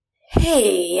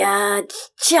Hey,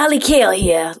 Charlie Kale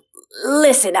here.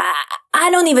 Listen,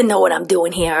 I don't even know what I'm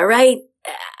doing here, alright?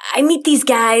 I meet these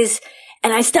guys,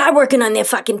 and I start working on their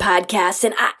fucking podcast,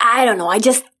 and I don't know, I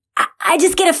just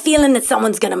get a feeling that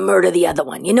someone's gonna murder the other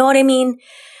one, you know what I mean?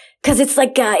 'Cause it's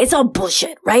like, it's all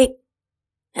bullshit, right?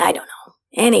 I don't know.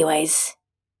 Anyways,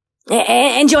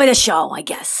 enjoy the show, I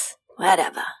guess.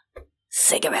 Whatever.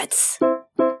 Cigarettes.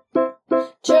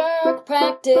 Jerk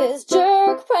practice,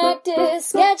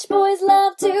 sketch boys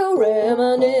love to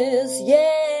reminisce, yeah.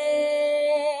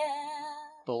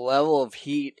 The level of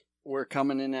heat we're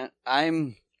coming in at,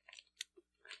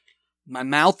 my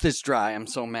mouth is dry, I'm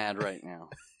so mad right now.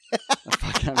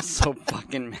 I'm so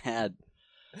fucking mad.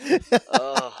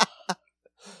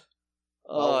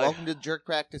 Welcome to the Jerk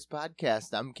Practice Podcast.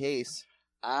 I'm Case.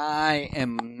 I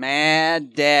am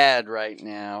mad dad right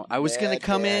now. I was Mad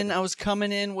coming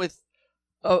dad. in with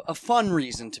a fun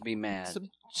reason to be mad.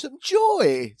 Some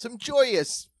joy, some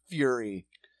joyous fury.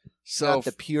 So Not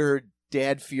the pure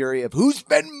dad fury of who's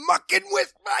been mucking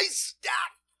with my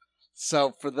stuff.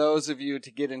 So for those of you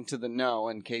to get into the know,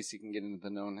 in case you can get into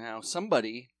the know now,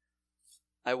 somebody,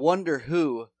 I wonder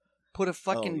who, put a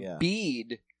fucking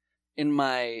bead in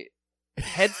my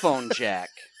headphone jack.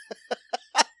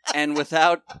 And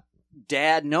without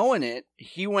Dad knowing it,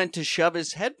 he went to shove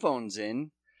his headphones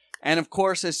in. And of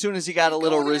course, as soon as he got a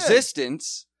little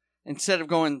resistance, instead of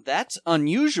going, that's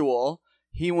unusual,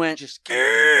 he went, just,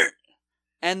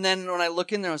 and then when I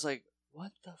look in there, I was like,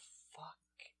 what the fuck?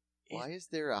 Why is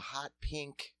there a hot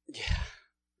pink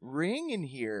ring in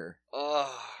here?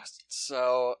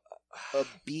 So a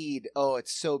bead. Oh,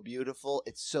 it's so beautiful.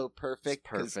 It's so perfect.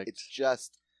 It's perfect. It's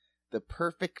just the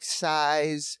perfect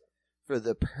size for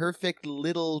the perfect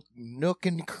little nook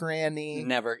and cranny.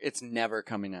 It's never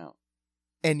coming out.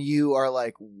 And you are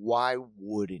like, why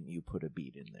wouldn't you put a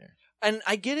bead in there? And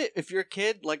I get it. If you're a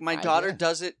kid, like my daughter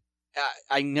does it.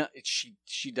 I know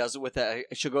she does it with that.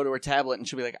 She'll go to her tablet and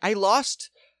she'll be like, I lost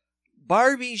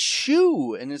Barbie's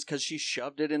shoe. And it's because she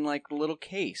shoved it in like a little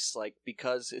case. Like,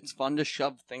 because it's fun to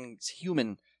shove things,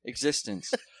 human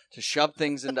existence, to shove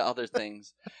things into other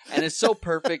things. And it's so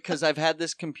perfect because I've had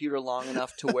this computer long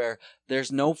enough to where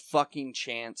there's no fucking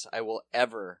chance I will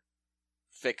ever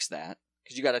fix that.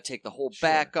 Because you got to take the whole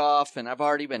back off, and I've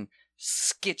already been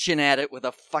skitching at it with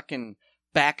a fucking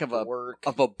back of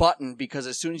a button, because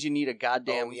as soon as you need a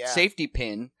goddamn safety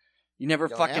pin, you never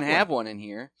fucking have one in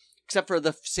here. Except for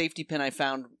the safety pin I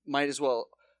found, might as well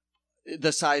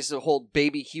the size to hold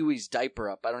baby Huey's diaper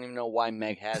up. I don't even know why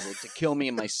Meg has it. To kill me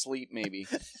in my sleep, maybe.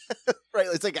 Right,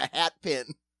 it's like a hat pin.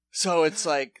 So it's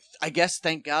like, I guess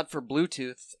thank God for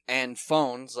Bluetooth and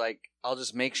phones. Like, I'll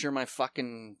just make sure my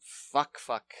fucking fuck.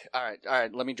 All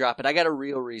right, let me drop it. I got a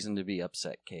real reason to be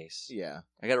upset, Case. Yeah.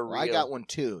 I got one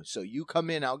too. So you come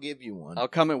in, I'll give you one. I'll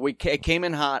come in. It came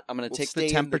in hot. I'm going to take the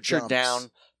temperature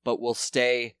down, but we'll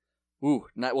stay.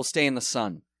 We'll stay in the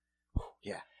sun.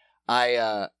 Yeah.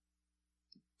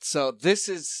 So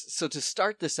to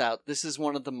start this out, this is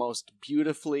one of the most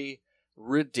beautifully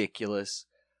ridiculous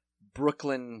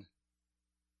Brooklyn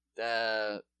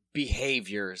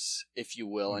behaviors, if you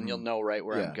will, and you'll know right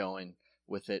where I'm going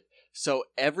with it. So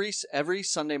every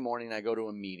Sunday morning I go to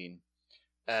a meeting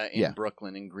in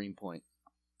Brooklyn, in Greenpoint.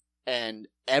 And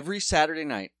every Saturday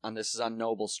night, this is on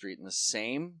Noble Street, in the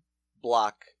same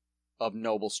block of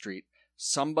Noble Street,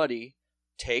 somebody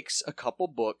takes a couple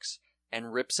books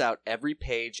and rips out every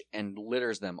page and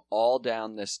litters them all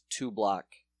down this 2-block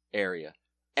area.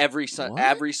 Every Sunday,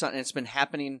 and it's been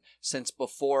happening since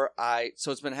before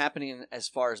so it's been happening, as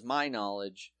far as my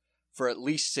knowledge, for at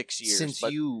least 6 years. Since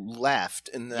you left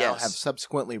and now have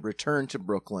subsequently returned to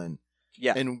Brooklyn.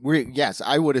 Yeah. And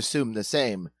I would assume the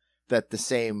same, that the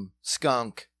same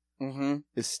skunk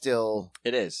is still...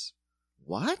 It is.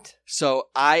 What? So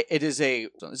it's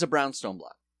a brownstone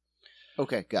block.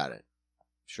 Okay, got it.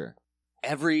 Sure.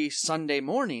 Every Sunday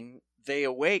morning, they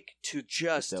awake to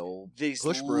just these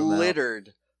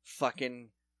littered fucking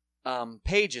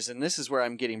pages. And this is where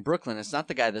I'm getting Brooklyn. It's not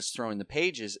the guy that's throwing the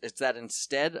pages. It's that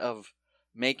instead of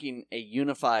making a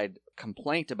unified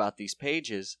complaint about these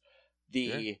pages,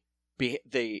 the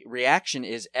reaction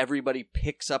is everybody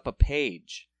picks up a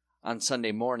page on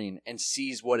Sunday morning and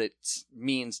sees what it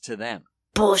means to them.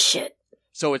 Bullshit.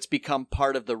 So it's become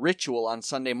part of the ritual on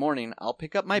Sunday morning. I'll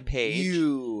pick up my page.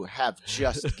 You have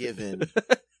just given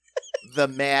the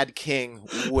Mad King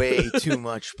way too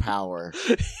much power.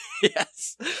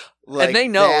 Yes. And they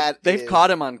know. They've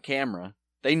caught him on camera.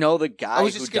 They know the guy who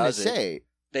does it. I was just going to say.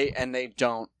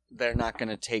 They're not going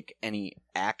to take any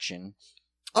action.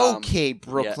 Okay,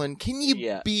 Brooklyn. Can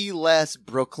you be less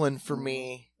Brooklyn for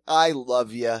me? I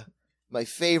love you. My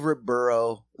favorite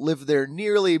borough. Lived there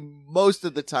nearly most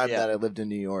of the time Yeah. that I lived in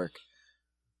New York.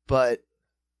 But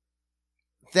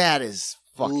that is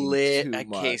fucking too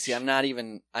much. Casey, I'm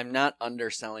not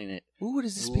underselling it. Ooh, what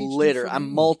does this page do Litter. for I'm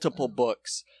me? multiple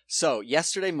books. So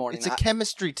yesterday morning, It's a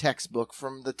chemistry textbook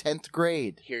from the 10th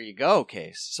grade. here you go,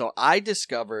 Case. So I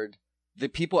discovered the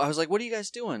people. I was like, "What are you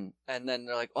guys doing?" And then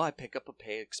they're like, "Oh, I pick up a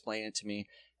page, explain it to me."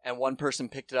 And one person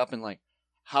picked it up and like,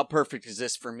 "How perfect is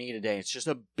this for me today?" It's just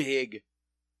a big,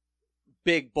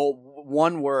 bold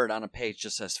one word on a page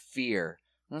just says fear.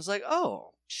 And I was like,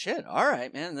 "Oh shit, all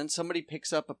right, man." And then somebody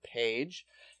picks up a page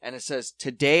and it says,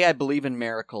 "Today I believe in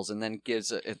miracles," and then gives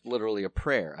it literally a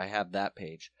prayer. I have that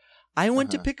page. I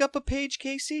went to pick up a page,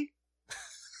 Casey.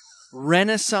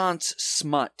 Renaissance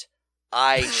smut.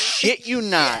 I shit you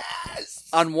not. Yes!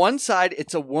 On one side,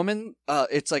 it's a woman.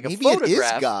 It's like Maybe a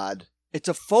photograph. it is God. It's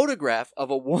a photograph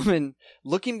of a woman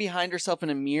looking behind herself in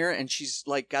a mirror, and she's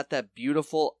like got that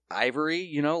beautiful ivory,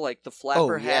 you know, like the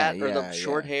flapper hat or the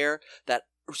short hair, that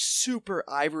super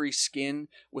ivory skin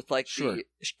with like the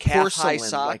calf-high Porcelain,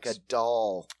 socks, like a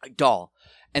doll. doll.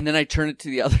 And then I turn it to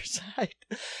the other side.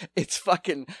 It's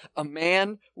fucking a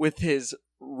man with his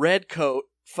red coat,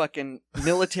 fucking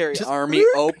military Just- army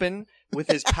open with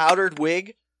his powdered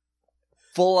wig,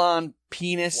 full on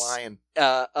penis Lion.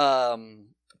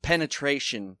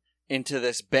 penetration into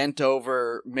this bent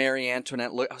over Marie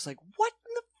Antoinette look. I was like, what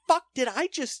in the fuck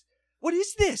what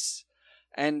is this?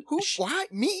 And Who? Why?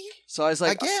 Me? so I was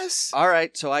like, I guess. all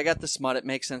right, so I got the smut. It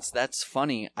makes sense. That's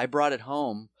funny. I brought it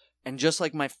home, and just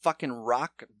like my fucking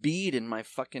rock bead in my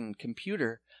fucking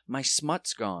computer, my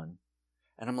smut's gone.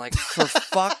 And I'm like, for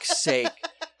fuck's sake.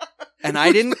 And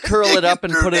I didn't curl it up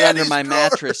and put it under my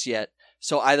mattress yet.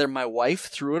 So either my wife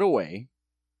threw it away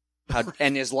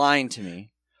and is lying to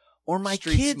me, or my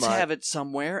Street kids smut. have it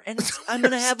somewhere, and I'm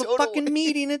going to have a Stowed fucking away.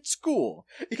 meeting at school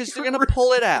because they're going to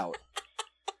pull it out.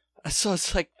 So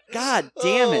it's like, God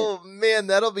damn it. Oh, man,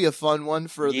 that'll be a fun one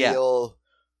for Yeah. the old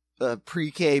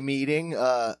pre-K meeting.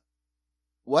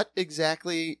 What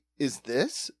exactly is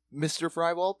this, Mr.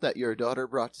 Frywald, that your daughter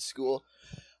brought to school?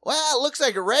 Well, it looks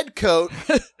like a red coat,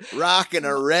 rocking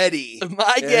a ready.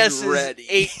 My and guess ready.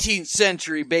 is 18th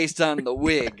century based on the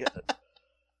wig.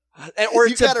 Or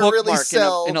it's You a gotta bookmark really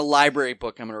sell- in a library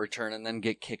book I'm going to return and then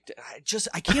get kicked.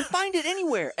 I can't find it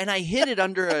anywhere. And I hid it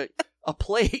under a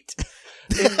plate.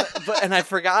 And I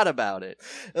forgot about it.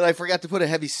 And I forgot to put a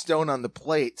heavy stone on the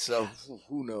plate, so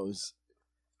who knows?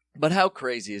 But how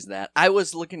crazy is that? I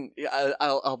was looking.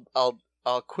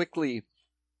 I'll quickly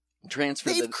transfer.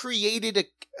 They've created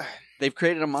They've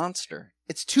created a monster.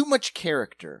 It's too much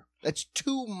character. That's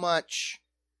too much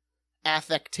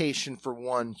affectation for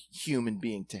one human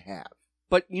being to have.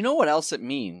 But you know what else it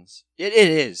means? It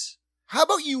is. How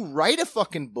about you write a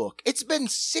fucking book? It's been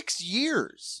 6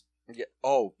 years. Yeah,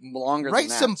 longer Write than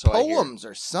that. some so I hear. poems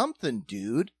or something,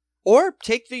 dude. Or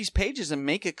take these pages and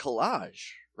make a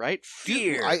collage, right?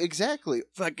 Fear. Exactly.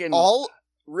 Fucking All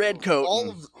red coat. all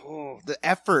of the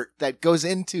effort that goes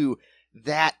into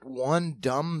that one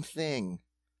dumb thing.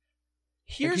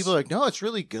 And people are like, no, it's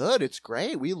really good. It's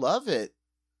great. We love it.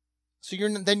 So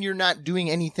you're not doing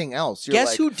anything else. You're Guess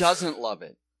like, who doesn't love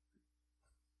it?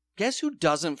 Guess who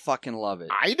doesn't fucking love it?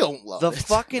 I don't love the it.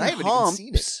 fucking I haven't even seen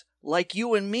it. humps like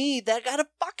you and me that gotta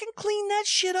fucking clean that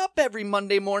shit up every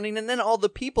Monday morning, and then all the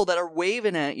people that are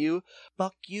waving at you,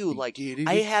 fuck you. You Like, did it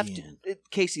I have again. to,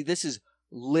 Casey, this is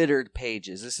littered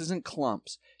pages. This isn't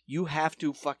clumps. You have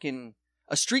to fucking,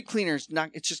 a street cleaner's not,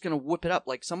 it's just gonna whip it up.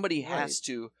 Like, somebody has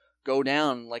to go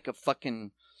down like a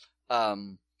fucking,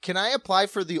 Can I apply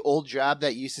for the old job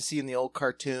that you used to see in the old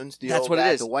cartoons? That's old what it guy,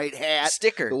 is. The white hat,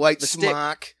 sticker. the white stick.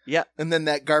 smock, Yeah. and then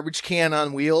that garbage can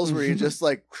on wheels where you just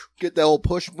like get the old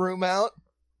push broom out.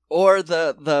 Or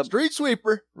the Street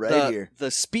sweeper right here. The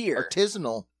spear.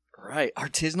 Artisanal. Right,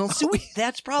 artisanal. So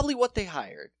that's probably what they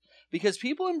hired, because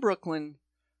people in Brooklyn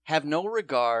have no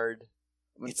regard.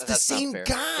 It's the That's not same fair.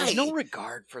 guy. There's no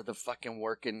regard for the fucking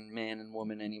working man and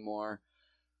woman anymore.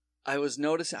 I was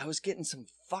noticing. I was getting some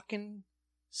fucking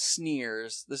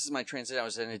sneers. This is my transit. I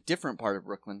was in a different part of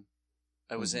Brooklyn.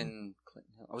 I was in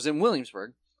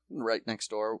Williamsburg, right next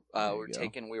door. There We you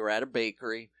go. were at a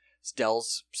bakery. It's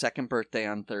Dell's second birthday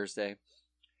on Thursday.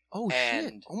 Oh shit!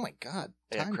 And- Oh my god!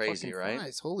 Yeah, Time crazy, fucking right?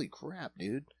 flies. Holy crap,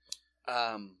 dude!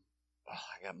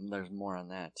 There's more on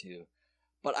that too.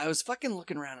 But I was fucking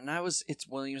looking around, and it's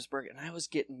Williamsburg, and I was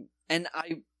getting,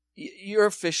 you're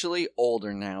officially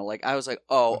older now. Like, I was like,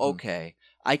 oh, Mhm. okay.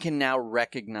 I can now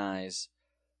recognize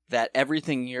that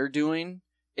everything you're doing,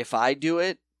 if I do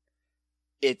it,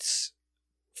 it's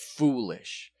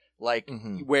foolish. Like,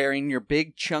 Mhm. wearing your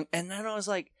big chunk. And then I was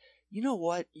like, you know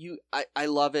what? I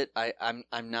love it. I'm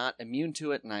not immune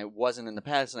to it, and I wasn't in the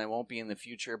past, and I won't be in the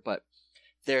future. But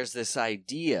there's this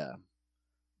idea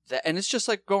that, and it's just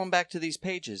like going back to these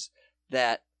pages,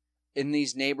 that in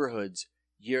these neighborhoods,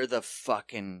 you're the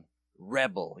fucking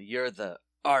rebel. You're the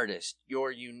artist.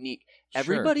 You're unique.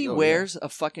 Everybody wears a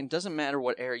fucking, doesn't matter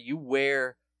what era, you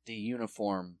wear the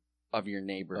uniform of your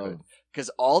neighborhood. Because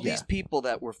all these people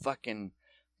that were fucking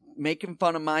making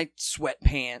fun of my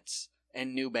sweatpants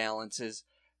and New Balances,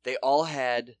 they all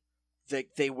had,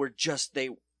 they were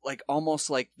like almost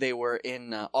like they were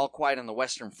in All Quiet on the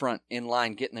Western Front in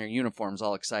line getting their uniforms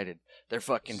all excited. They're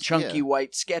fucking chunky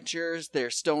white Skechers, their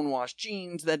stonewashed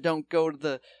jeans that don't go to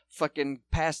the fucking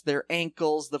past their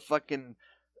ankles, the fucking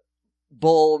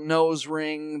bull nose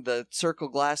ring, the circle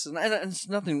glasses, and it's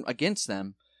nothing against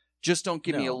them. Just don't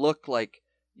give me a look like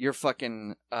you're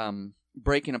fucking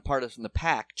breaking apart from the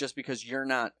pack just because you're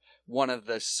not one of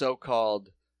the so-called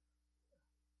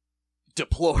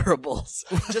deplorables.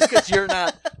 Just because you're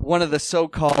not one of the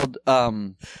so-called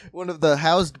one of the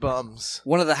housed bums.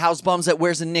 One of the house bums that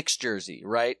wears a Knicks jersey,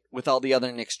 right? With all the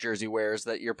other Knicks jersey wearers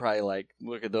that you're probably like,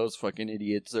 look at those fucking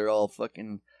idiots. They're all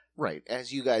fucking... Right,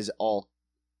 as you guys all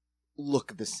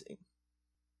look the same.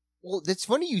 Well, it's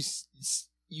funny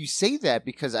you say that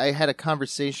because I had a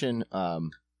conversation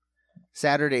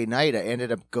Saturday night. I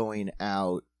ended up going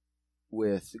out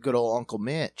with good old Uncle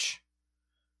Mitch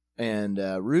and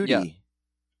Rudy. Yeah.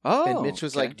 Oh, and Mitch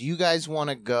was like, do you guys want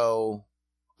to go?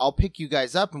 I'll pick you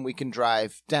guys up and we can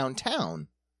drive downtown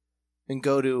and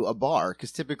go to a bar.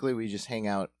 Because typically we just hang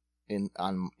out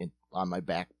on my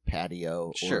back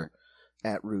patio or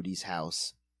at Rudy's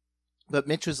house. But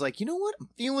Mitch was like, you know what? I'm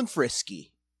feeling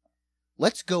frisky.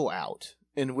 Let's go out.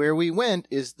 And where we went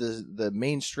is the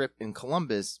main strip in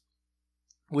Columbus,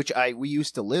 which we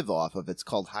used to live off of. It's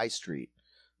called High Street.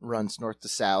 Runs north to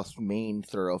south, main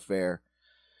thoroughfare.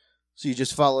 So you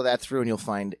just follow that through and you'll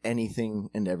find anything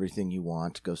and everything you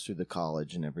want. Goes through the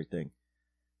college and everything.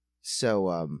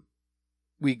 So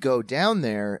we go down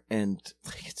there and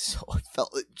I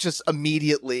felt just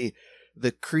immediately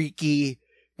the creaky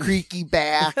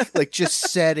back like just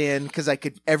set in because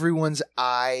everyone's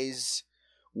eyes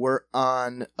were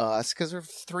on us because we're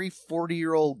 3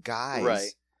 40-year-old guys.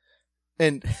 Right.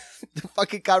 And the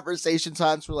fucking conversation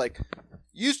times were like,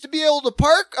 used to be able to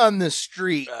park on this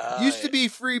street. Used to be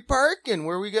free parking.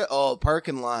 Where we go? Oh,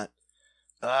 parking lot.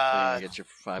 Get you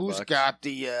for $5. Who's got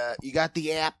the, you got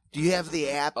the app? Do you have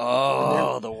the app?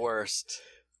 Oh, the worst.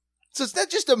 So it's not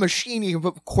just a machine you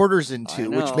can put quarters into,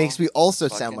 which makes me also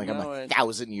sound like I'm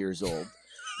 1,000 years old.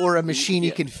 Or a machine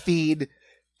you can feed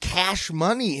cash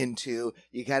money into.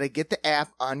 You got to get the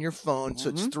app on your phone. So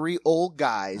it's 3 old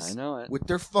guys with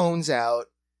their phones out.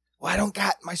 Well, I don't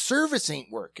got, my service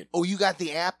ain't working. Oh, you got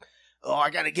the app? Oh,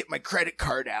 I got to get my credit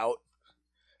card out.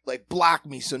 Like, block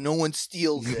me so no one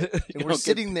steals it. And we're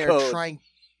sitting there trying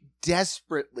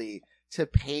desperately to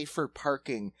pay for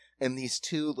parking. And these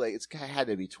two, like, it had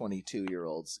to be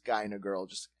 22-year-olds, guy and a girl,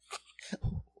 just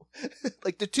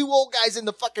like the 2 old guys in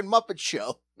the fucking Muppet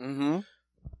Show. Mm-hmm.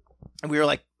 And we were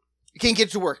like, you can't get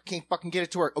it to work. Can't fucking get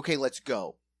it to work. Okay, let's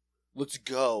go. Let's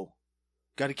go.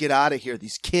 Got to get out of here.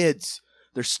 These kids,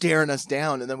 they're staring us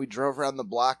down. And then we drove around the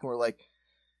block and we're like,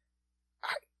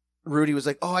 Rudy was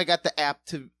like, oh, I got the app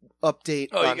to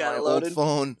update on my old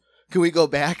phone. Can we go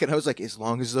back? And I was like, as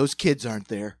long as those kids aren't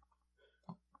there.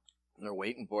 They're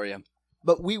waiting for you.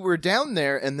 But we were down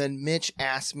there, and then Mitch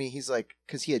asked me, he's like,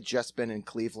 because he had just been in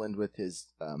Cleveland with his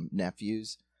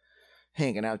nephews,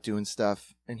 hanging out doing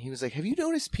stuff. And he was like, have you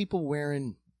noticed people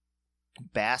wearing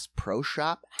Bass Pro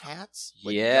Shop hats?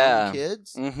 Like young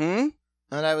kids? Mm-hmm.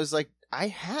 And I was like, I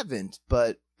haven't.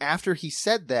 But after he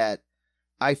said that,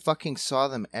 I fucking saw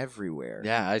them everywhere.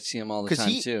 Yeah, I see them all the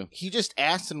time, too. He just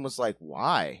asked and was like,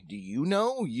 why? Do you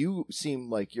know? You seem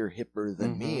like you're hipper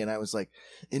than me. And I was like,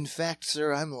 in fact,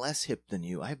 sir, I'm less hip than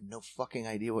you. I have no fucking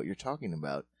idea what you're talking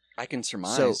about. I can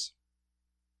surmise. So,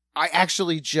 I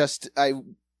actually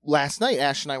last night,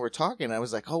 Ash and I were talking. I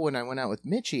was like, oh, when I went out with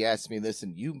Mitch, he asked me this.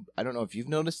 And I don't know if you've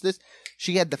noticed this.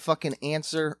 She had the fucking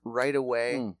answer right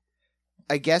away.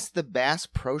 I guess the Bass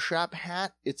Pro Shop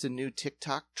hat, it's a new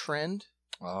TikTok trend.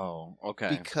 Oh, okay.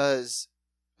 Because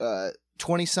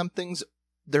 20-somethings,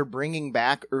 they're bringing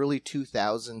back early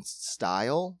 2000s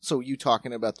style. So you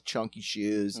talking about the chunky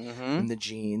shoes and the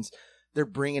jeans. They're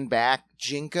bringing back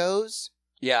Jinkos.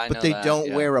 Yeah, I know but they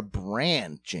don't wear a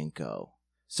brand Jinko.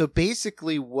 So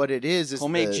basically what it is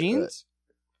homemade jeans?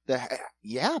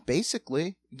 Yeah,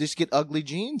 basically. Just get ugly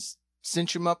jeans.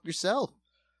 Cinch them up yourself.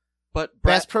 But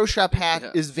Bass Pro Shop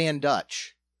hat is Van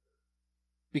Dutch.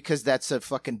 because that's a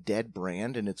fucking dead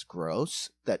brand and it's gross.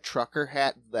 That trucker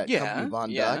hat, that company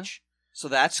Von Dutch. So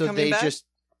that's So coming they back?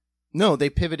 No, they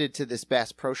pivoted to this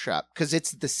Bass Pro Shop because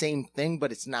it's the same thing,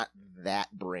 but it's not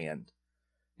that brand.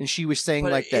 And she was saying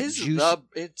But like it that is juice.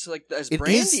 it's like as It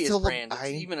brandy is as still brand. It's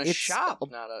even a shop,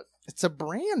 not a... It's a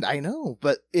brand, I know,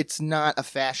 but it's not a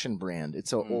fashion brand.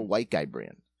 It's a old white guy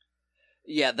brand.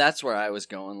 Yeah, that's where I was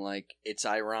going. Like, it's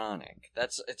ironic.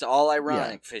 It's all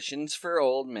ironic. Fishing's for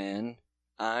old men.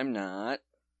 I'm not.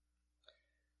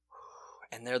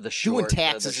 And they're the short. Doing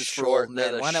taxes is for old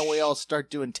men. Why don't we all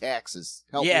start doing taxes?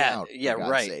 Help me out. For Yeah, God's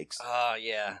right. sakes. Oh,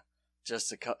 yeah.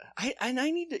 Just a couple. I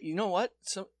need to. You know what?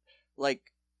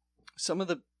 Some of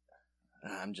the.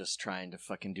 I'm just trying to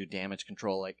fucking do damage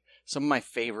control. Like, some of my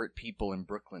favorite people in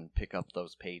Brooklyn pick up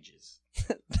those pages.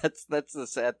 That's the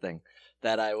sad thing,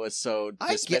 that I was so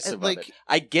dismissive of it.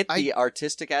 I get the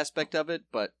artistic aspect of it,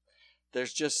 but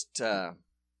there's just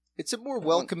it's a more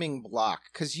welcoming block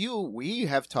because we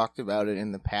have talked about it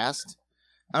in the past.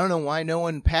 I don't know why no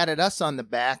one patted us on the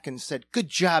back and said, "Good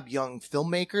job, young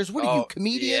filmmakers. What are you,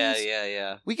 comedians?"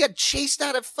 Yeah. We got chased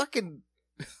out of fucking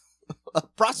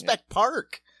Prospect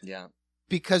Park. Yeah.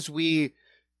 Because we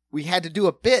had to do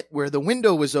a bit where the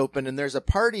window was open and there's a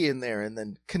party in there and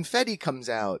then confetti comes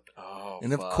out. Oh,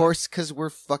 and of course, because we're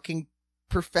fucking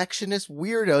perfectionist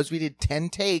weirdos, we did 10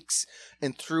 takes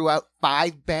and threw out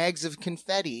 5 bags of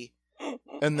confetti.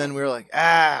 And then we were like,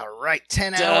 right,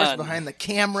 10 hours behind the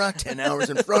camera, 10 hours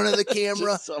in front of the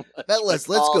camera. So Fellas,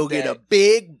 let's go get a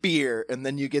big beer. And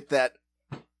then you get that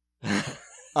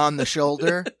on the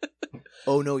shoulder.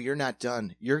 Oh, no, you're not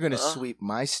done. You're going to sweep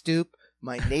my stoop,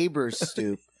 my neighbor's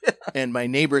stoop, and my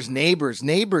neighbor's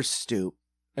stoop.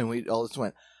 And we all just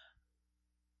went,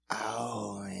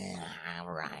 oh, yeah,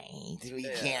 right. We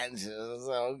can't just,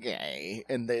 okay.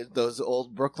 And those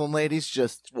old Brooklyn ladies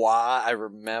just... Why? I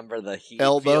remember the heat.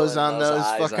 Elbows on those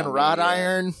fucking wrought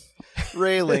iron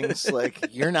railings. Like,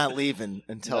 you're not leaving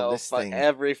until this thing...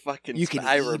 Every fucking... You can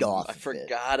eat off I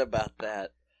forgot about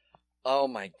that. Oh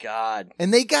my God!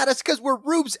 And they got us because we're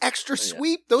Rubes extra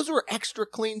sweep. Those were extra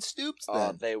clean stoops.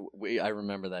 Then. I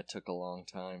remember that took a long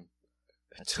time.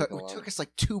 It took us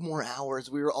like 2 more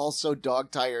hours. We were all so dog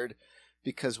tired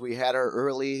because we had our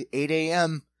early 8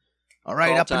 a.m. All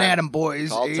right, up and at 'em,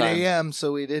 boys. 8 a.m.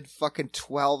 So we did fucking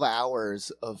 12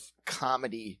 hours of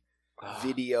comedy,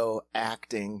 video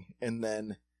acting, and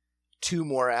then 2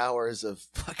 more hours of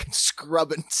fucking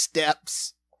scrubbing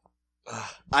steps.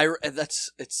 I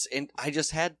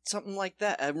just had something like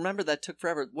that. I remember that took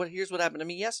forever. Here's what happened to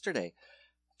me yesterday.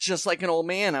 Just like an old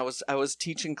man, I was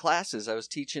teaching classes. I was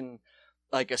teaching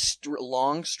like a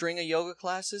long string of yoga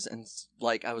classes, and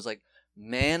like I was like,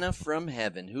 manna from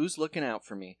heaven, who's looking out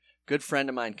for me? Good friend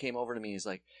of mine came over to me. He's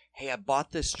like, hey, I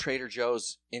bought this Trader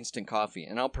Joe's instant coffee,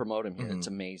 and I'll promote him here. Mm-hmm. It's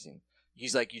amazing.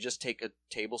 He's like, you just take a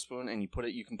tablespoon and you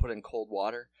can put it in cold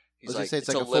water. He's like, it's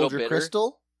like a little bitter.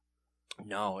 Crystal?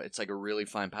 No, it's like a really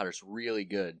fine powder. It's really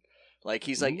good. Like,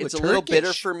 he's like, it's a little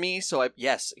bitter for me, so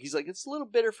he's like, it's a little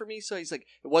bitter for me, so he's like,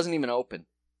 it wasn't even open.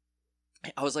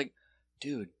 I was like,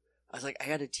 dude, I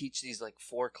got to teach these like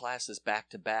 4 classes back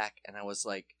to back, and I was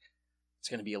like, it's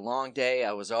going to be a long day.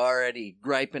 I was already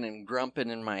griping and grumping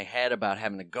in my head about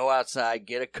having to go outside,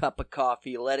 get a cup of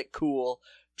coffee, let it cool,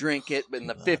 drink it in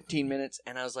the 15 minutes,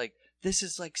 and I was like, this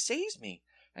is like saves me.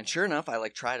 And sure enough, I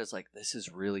like tried. I was like, this is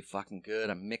really fucking good.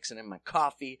 I'm mixing in my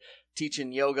coffee,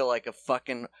 teaching yoga like a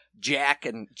fucking Jack.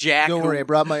 Don't worry, I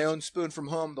brought my own spoon from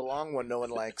home, the long one no one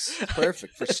likes.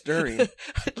 Perfect for stirring.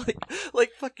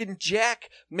 like fucking Jack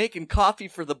making coffee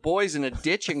for the boys in a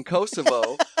ditch in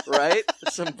Kosovo, right?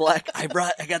 Some black. I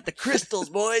got the crystals,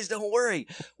 boys. Don't worry.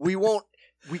 We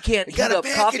can't heat up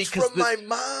coffee because my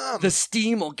mom. The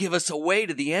steam will give us away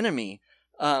to the enemy.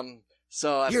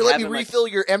 So here, let me refill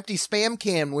your empty Spam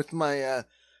can with my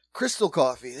crystal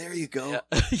coffee. There you go.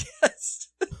 Yeah. Yes.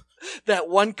 That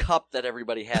one cup that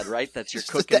everybody had, right? That's your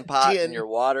cooking pot and your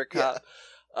water cup.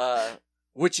 Yeah.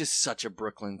 Which is such a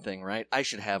Brooklyn thing, right? I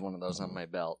should have one of those on my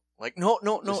belt. Like, no,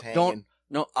 don't.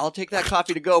 No, I'll take that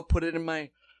coffee to go. Put it in my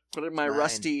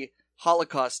rusty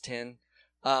Holocaust tin.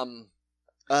 And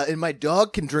my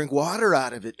dog can drink water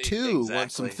out of it too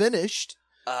once I'm finished.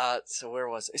 So where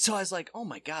was it? So I was like, oh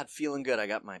my God, feeling good. I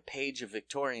got my page of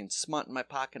Victorian smut in my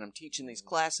pocket. I'm teaching these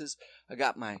classes. I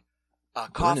got my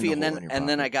coffee, and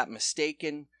then I got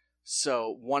mistaken.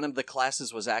 So one of the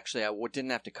classes was actually I didn't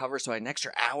have to cover, so I had an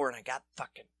extra hour, and I got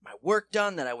fucking my work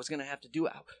done that I was gonna have to do.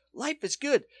 Life is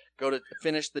good. Go to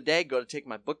finish the day. Go to take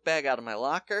my book bag out of my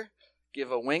locker. Give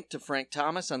a wink to Frank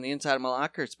Thomas on the inside of my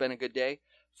locker. It's been a good day.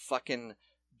 Fucking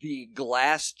the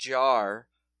glass jar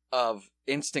of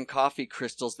instant coffee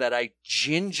crystals that I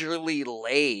gingerly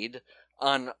laid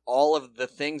on all of the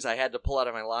things I had to pull out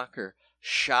of my locker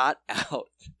shot out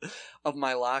of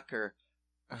my locker.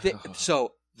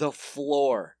 So the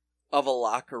floor of a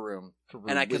locker room,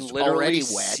 and I can literally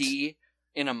see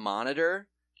in a monitor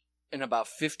in about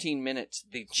 15 minutes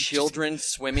the children's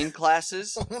swimming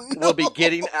classes will be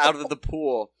getting out of the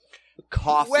pool.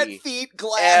 Coffee, wet feet,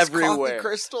 glass, everywhere. coffee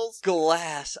crystals,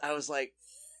 glass. I was like,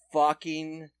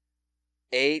 fucking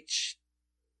H.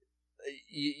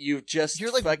 You've just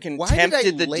You're like, fucking why did I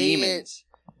tempted the lay demons.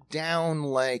 down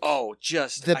like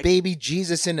Just the baby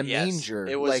Jesus in a Yes, manger,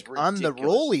 it was like on the ridiculous.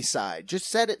 rolly side. Just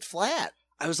set it flat.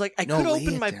 I was like, I No, could lay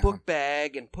open it my down. book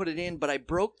bag and put it in, but I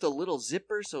broke the little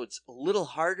zipper, so it's a little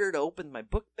harder to open my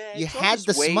book bag. You so I'll had just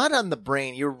the wait. smut on the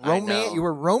brain. I know. You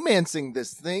were romancing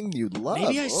this thing you love.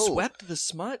 Maybe I Oh. swept the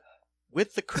smut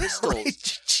with the crystals.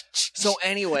 Right. So,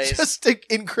 anyways, just to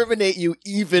incriminate you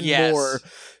even Yes. more.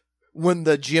 When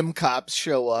the gym cops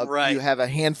show up, Right. you have a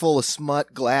handful of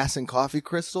smut, glass, and coffee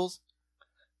crystals.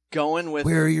 going with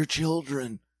Where are your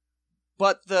children?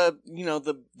 But the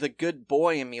good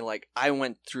boy in me, like, I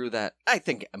went through that. I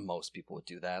think most people would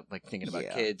do that, like thinking about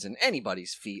Yeah. kids and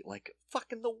anybody's feet, like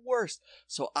fucking the worst.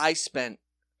 So I spent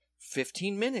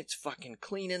 15 minutes fucking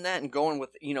cleaning that and going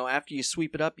with, after you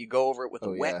sweep it up, you go over it with a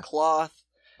Oh, wet yeah. cloth.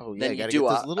 Oh Then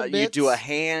you do a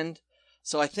hand.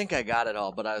 So I think I got it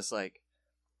all, but I was like,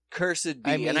 cursed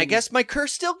be. And I mean- guess my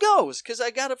curse still goes because I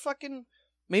got a fucking.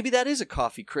 Maybe that is a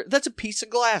coffee that's a piece of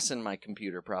glass in my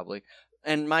computer, probably.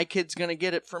 And my kid's gonna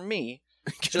get it from me,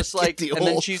 just like, and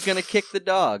then she's gonna kick the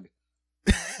dog.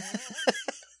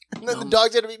 And then the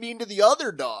dog's gonna be mean to the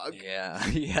other dog. Yeah,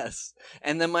 yes.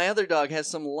 And then my other dog has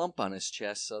some lump on his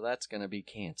chest, so that's gonna be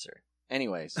cancer.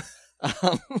 Anyways,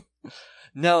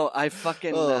 no, I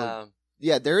fucking.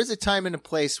 Yeah, there is a time and a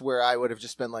place where I would have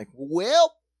just been like,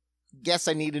 well, guess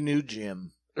I need a new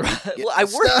gym. Well, I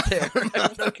work there. I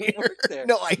Out fucking here. work there.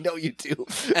 No, I know you do.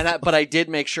 But I did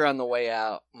make sure on the way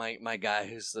out, my guy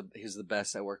who's the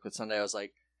best I work with Sunday, I was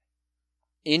like,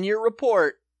 in your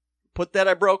report, put that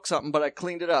I broke something, but I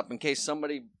cleaned it up in case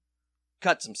somebody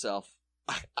cuts himself.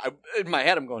 In my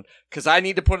head, I'm going, because I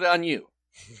need to put it on you,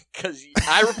 because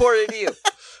I reported to you.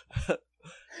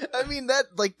 I mean,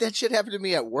 that shit happened to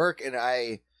me at work, and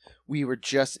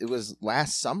it was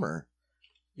last summer.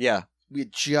 Yeah. We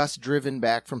had just driven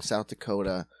back from South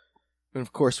Dakota. And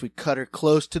of course, we cut her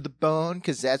close to the bone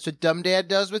because that's what Dumb Dad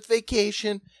does with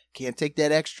vacation. Can't take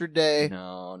that extra day.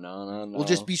 No. We'll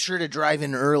just be sure to drive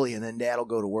in early, and then Dad'll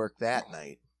go to work that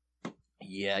night.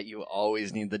 Yeah, you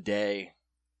always need the day.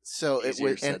 So it Easier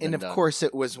was, said and than of done. course,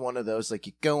 it was one of those like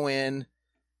you go in,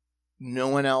 no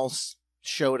one else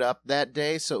showed up that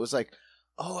day, so it was like,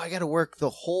 oh, I got to work the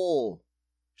whole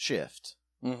shift.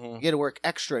 Mm-hmm. I got to work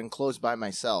extra and close by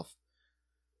myself.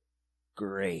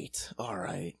 Great. All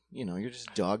right. You're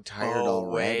just dog tired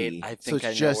already. Wait, I So think it's I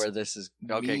know just where this is.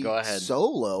 Okay, me go ahead.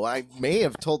 Solo. I may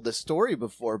have told this story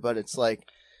before, but it's like,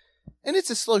 and it's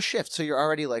a slow shift. So you're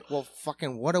already like, well,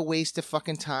 fucking, what a waste of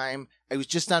fucking time. I was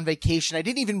just on vacation. I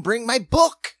didn't even bring my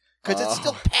book because it's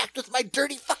still packed with my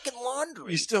dirty fucking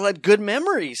laundry. You still had good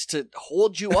memories to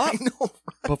hold you up I know.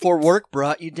 before work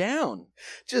brought you down.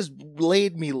 Just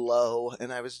laid me low.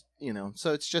 And I was,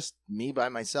 so it's just me by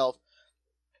myself.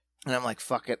 And I'm like,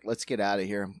 fuck it. Let's get out of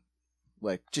here. I'm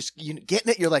like, just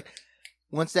getting it. You're like,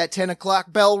 once that 10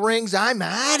 o'clock bell rings, I'm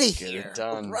out of Get here. it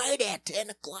done. Right at 10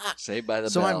 o'clock. Saved by the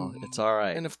So bell. I'm- It's all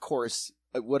right. And of course,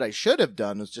 what I should have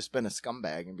done was just been a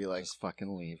scumbag and be like, Just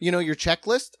fucking leave. your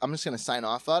checklist, I'm just going to sign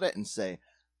off on it and say,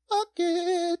 fuck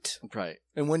it. Right.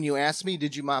 And when you ask me,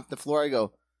 did you mop the floor? I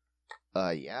go,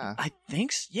 yeah. I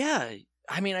think yeah.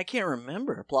 I mean, I can't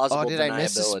remember. Plausible Oh, did I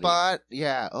miss a deniability. spot?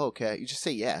 Yeah. Okay. You just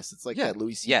say yes. It's like Yeah. that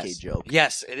Louis C.K. Yes. joke.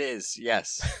 Yes, it is.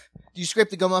 Yes. Do you scrape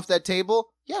the gum off that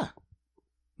table? Yeah.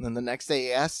 And then the next day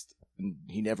he asked, and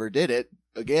he never did it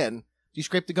again. Do you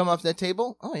scrape the gum off that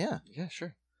table? Oh, yeah. Yeah,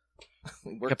 sure.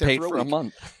 We Got worked there paid for for a a week.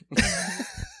 month.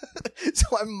 So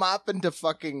I'm mopping to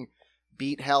fucking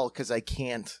beat hell because I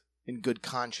can't, in good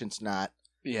conscience, not.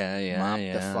 Yeah. Mop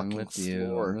the I'm fucking with you.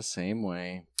 floor. I'm the same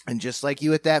way. And just like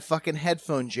you with that fucking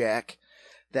headphone jack,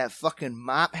 that fucking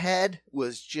mop head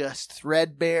was just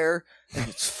threadbare and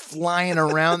it's flying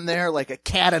around there like a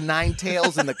cat of nine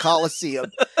tails in the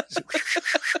Coliseum.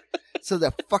 So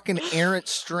that fucking errant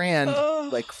strand,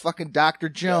 like fucking Dr.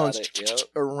 Jones, Got it, yep.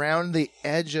 around the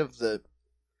edge of the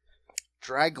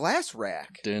dry glass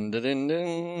rack. Dun, dun, dun, dun,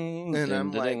 And dun,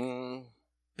 I'm dun, like, dun.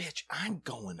 Bitch, I'm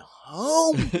going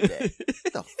home today.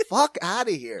 Get the fuck out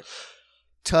of here.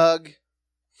 Tug.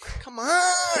 Come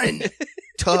on.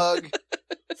 Tug.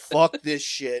 Fuck this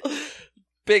shit.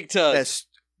 Big tug. That's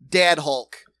Dad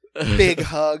Hulk. Big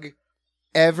hug.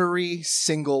 Every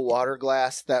single water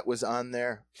glass that was on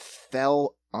there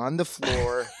fell on the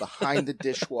floor behind the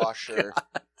dishwasher.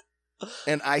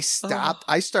 And I stopped.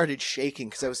 I started shaking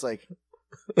because I was like,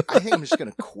 I think I'm just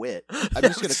going to quit. I'm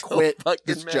just going to quit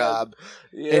this job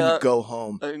and go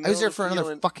home. I was there for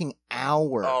another fucking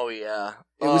hour. Oh, yeah.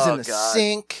 It was in the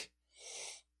sink.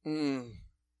 I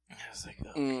was like,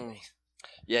 okay.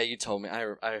 Yeah, you told me.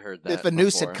 I heard that. If a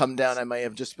noose had come down, I might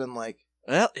have just been like,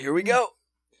 well, here we go.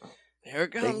 There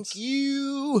it comes. Thank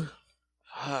you.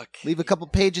 Fuck. Leave a couple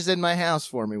pages in my house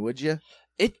for me, would you?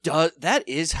 It does. That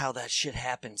is how that shit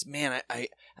happens. Man, I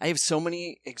have so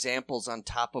many examples on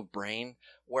top of brain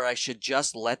where I should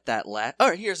just let that last. All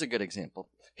right, here's a good example.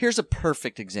 Here's a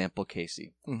perfect example,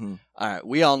 Casey. Mm-hmm. All right,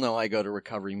 we all know I go to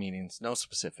recovery meetings. No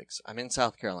specifics. I'm in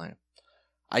South Carolina.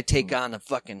 I take on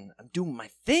I'm doing my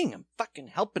thing. I'm fucking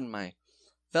helping my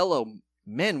fellow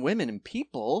men, women, and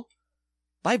people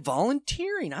by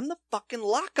volunteering. I'm the fucking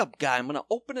lockup guy. I'm going to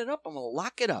open it up. I'm going to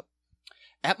lock it up.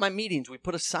 At my meetings, we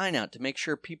put a sign out to make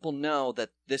sure people know that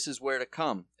this is where to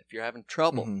come. If you're having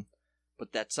trouble,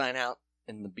 put that sign out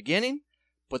in the beginning.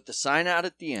 Put the sign out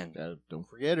at the end. Don't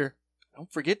forget her.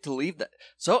 Don't forget to leave that.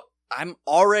 So I'm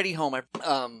already home.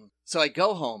 So I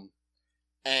go home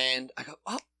and I go,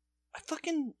 oh, I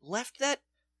fucking left that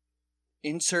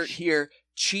insert here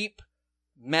cheap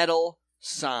metal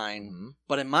sign.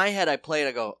 But in my head, I play it.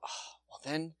 I go, oh, well,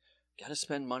 then got to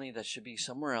spend money that should be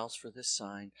somewhere else for this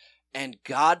sign. And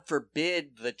God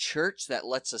forbid the church that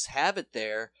lets us have it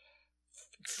there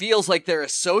feels like they're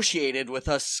associated with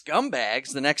us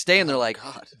scumbags the next day. And they're like,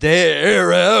 God,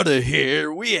 they're out of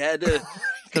here. We had to.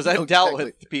 Because I've dealt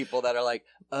with people that are like,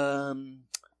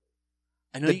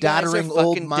 I know the you guys are fucking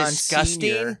old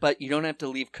disgusting, but you don't have to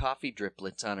leave coffee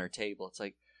driplets on our table. It's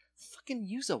like, fucking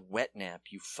use a wet nap,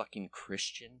 you fucking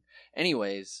Christian.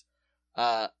 Anyways,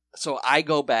 so I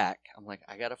go back. I'm like,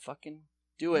 I gotta fucking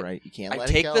do it. Right, you can't let I it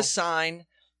take go. the sign,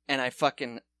 and I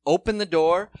fucking open the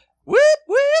door. Whip,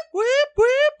 whip, whip,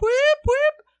 whip, whip,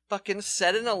 whip. Fucking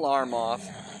set an alarm off.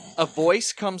 A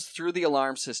voice comes through the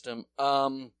alarm system.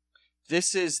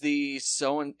 This is the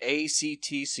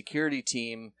ACT security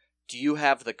team. Do you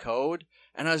have the code?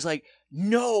 And I was like,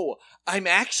 no, I'm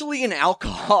actually an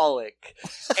alcoholic.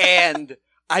 And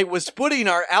I was putting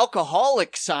our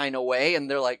alcoholic sign away, and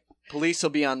they're like, police will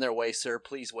be on their way, sir.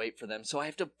 Please wait for them. So I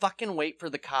have to fucking wait for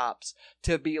the cops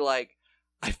to be like,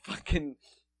 I fucking,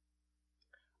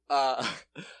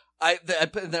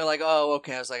 they're like, oh,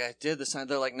 okay. I was like, I did the sign.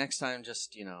 They're like, next time,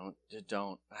 just,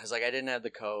 don't. I was like, I didn't have the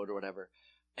code or whatever.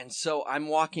 And so I'm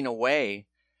walking away.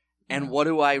 And what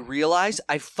do I realize?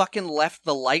 I fucking left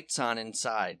the lights on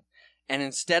inside. And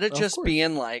instead of just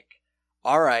being like,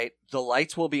 all right, the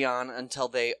lights will be on until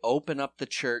they open up the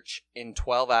church in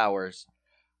 12 hours,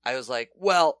 I was like,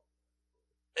 well,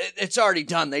 it's already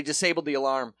done. They disabled the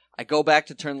alarm. I go back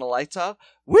to turn the lights off.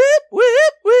 Whip, whip,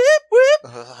 whip,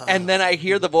 whip. And then I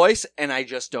hear the voice, and I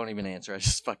just don't even answer. I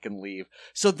just fucking leave.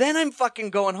 So then I'm fucking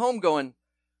going home going,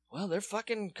 well, they're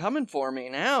fucking coming for me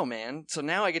now, man. So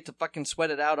now I get to fucking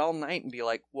sweat it out all night and be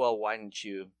like, well, why didn't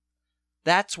you?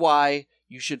 That's why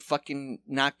you should fucking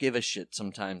not give a shit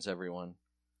sometimes, everyone.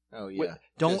 Oh, yeah.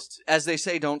 As they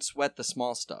say, don't sweat the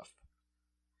small stuff.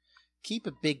 Keep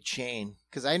a big chain.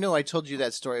 Because I know I told you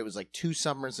that story. It was like 2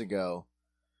 summers ago.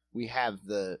 We have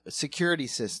the security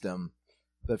system.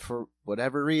 But for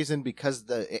whatever reason, because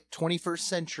the 21st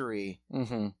century...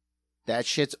 Mm-hmm. That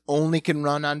shit's only can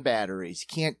run on batteries.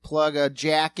 You can't plug a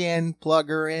jack in, plug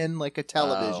her in like a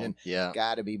television. Oh, yeah.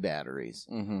 Gotta be batteries.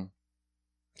 Mm-hmm.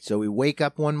 So we wake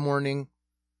up one morning.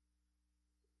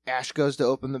 Ash goes to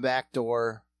open the back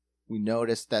door. We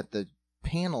notice that the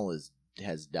panel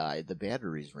has died. The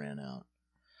batteries ran out.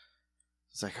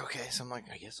 It's like, okay. So I'm like,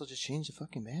 I guess I'll just change the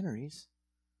fucking batteries.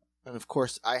 And of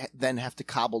course, I then have to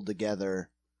cobble together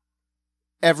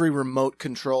every remote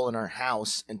control in our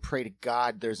house and pray to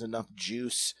God there's enough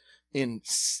juice in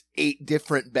 8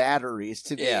 different batteries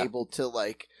to be able to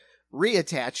like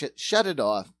reattach it, shut it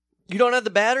off. You don't have the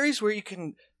batteries where you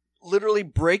can literally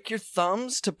break your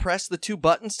thumbs to press the 2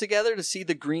 buttons together to see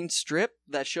the green strip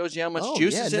that shows you how much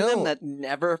juice is in them that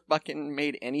never fucking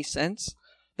made any sense?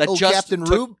 That Captain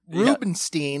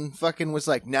Rubenstein fucking was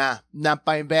like, nah, not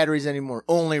buying batteries anymore,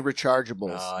 only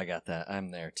rechargeables. Oh, I got that.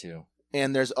 I'm there too.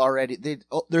 And there's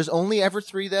only ever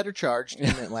 3 that are charged,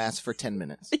 and it lasts for 10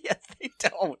 minutes. Yeah, they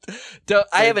don't.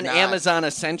 I have an Amazon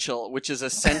Essential, which is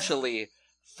essentially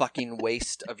fucking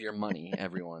waste of your money,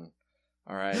 everyone.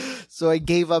 All right? So I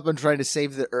gave up on trying to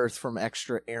save the Earth from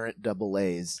extra errant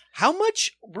AA's. How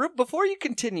much, before you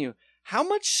continue, how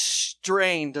much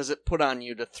strain does it put on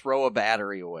you to throw a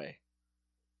battery away?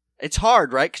 It's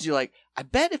hard, right? Because you're like, I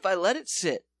bet if I let it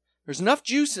sit, there's enough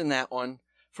juice in that one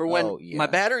for when my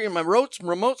battery and my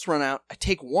remotes run out. I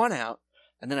take one out,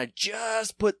 and then I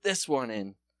just put this one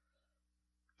in.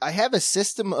 I have a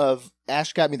system of...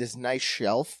 Ash got me this nice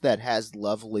shelf that has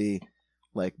lovely,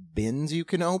 like, bins you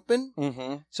can open.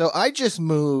 Mm-hmm. So I just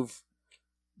move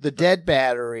the dead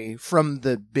battery from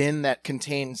the bin that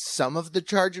contains some of the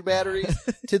charger batteries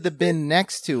to the bin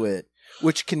next to it,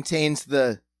 which contains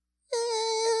the...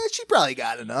 she probably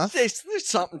got enough. There's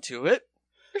something to it.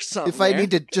 There's something If I there.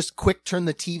 need to just quick turn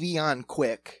the TV on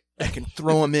quick, I can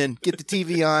throw them in, get the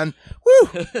TV on.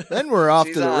 Woo! Then we're off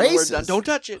to the races. We're done. Don't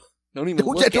touch it. Don't even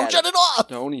look at it. Don't shut it off.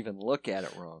 Don't even look at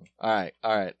it wrong. All right.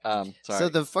 Sorry. So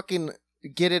the fucking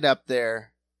get it up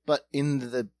there, but in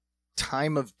the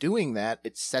time of doing that,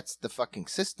 it sets the fucking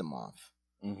system off.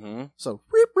 Mm-hmm. So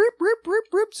rip, rip, rip, rip,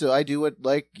 rip. So I do it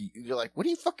like you're like, what do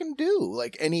you fucking do?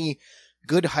 Like any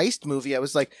good heist movie, I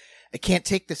was like, I can't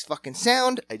take this fucking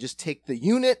sound. I just take the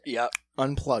unit, Yep.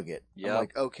 unplug it. Yep. I'm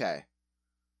like, okay,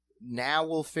 now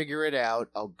we'll figure it out.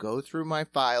 I'll go through my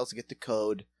files, get the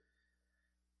code.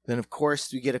 Then of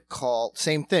course we get a call.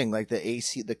 Same thing, like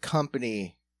the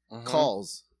company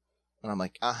calls, and I'm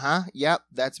like, yep,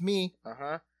 that's me.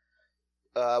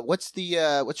 What's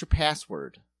your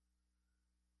password?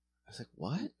 I was like,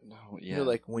 what? No, yeah. You're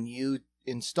like, when you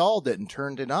installed it and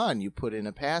turned it on, you put in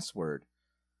a password.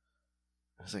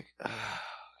 I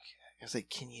was like,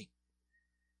 can you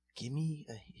give me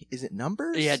is it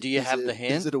numbers? Yeah, do you have the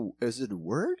hint? Is it a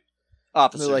word?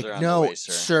 Officers They're like, are on no, the way,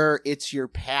 sir, it's your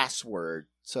password.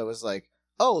 So I was like,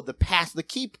 oh, the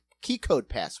key code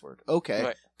password. Okay,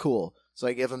 right. Cool. So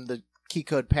I give him the key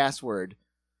code password,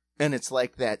 and it's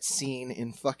like that scene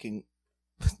in fucking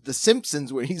The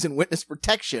Simpsons where he's in witness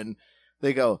protection.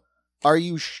 They go, are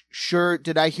you sure?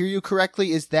 Did I hear you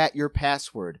correctly? Is that your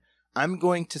password? I'm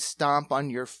going to stomp on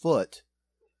your foot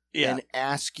and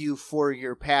ask you for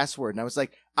your password. And I was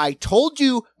like, I told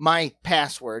you my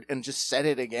password, and just said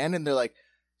it again. And they're like,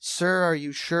 sir, are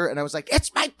you sure? And I was like,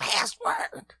 it's my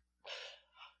password.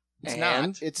 It's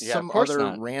not. It's some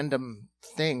other random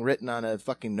thing written on a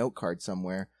fucking note card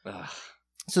somewhere. Ugh.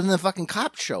 So then the fucking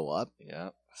cops show up.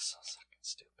 Yeah. So fucking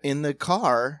stupid. In the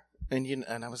car. And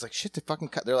I was like, shit, the fucking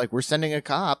cop. They're like, we're sending a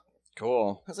cop.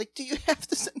 Cool. I was like, do you have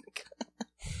to send a cop?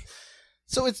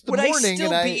 So it's the Would morning. Would I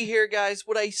still be here, guys?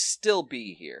 Would I still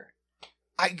be here?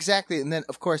 Exactly. And then,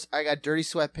 of course, I got dirty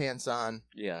sweatpants on.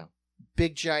 Yeah.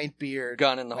 Big giant beard.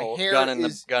 Gun in the hole. Gun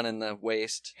in the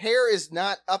waist. Hair is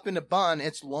not up in a bun.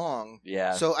 It's long.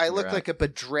 Yeah. So I look like a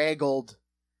bedraggled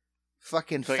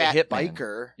fucking fat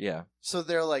biker. Yeah. So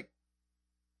they're like,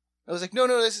 I was like, no,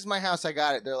 this is my house. I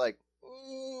got it. They're like,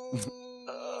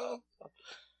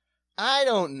 I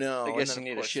don't know. I guess you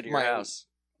need a shittier house.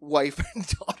 Wife and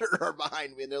daughter are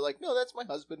behind me, and they're like, no, that's my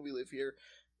husband. We live here.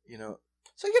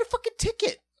 So I get a fucking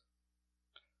ticket.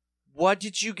 What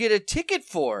did you get a ticket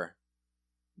for?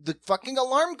 The fucking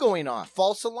alarm going off.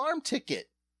 False alarm ticket.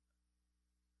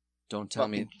 Don't tell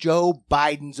me. Joe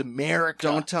Biden's America.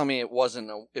 Don't tell me it wasn't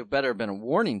it better have been a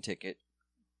warning ticket.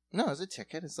 No, it's a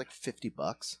ticket. It's like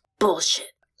 $50.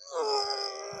 Bullshit.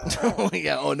 Oh,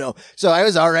 yeah. Oh, no. So I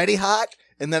was already hot,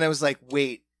 and then I was like,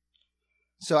 wait.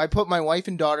 So I put my wife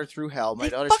and daughter through hell. My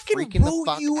daughter's freaking the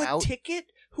fuck you out. A ticket?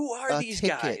 Who are these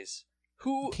guys?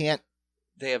 Who can't?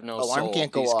 They have no alarm soul.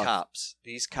 Can't go these off. Cops.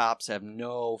 These cops have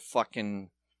no fucking.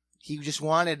 He just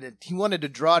wanted to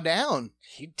draw down.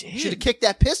 He did. Should have kicked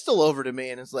that pistol over to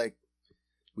me, and it's like,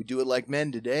 we do it like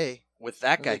men today. With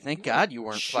that guy, like, thank God you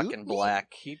weren't fucking me?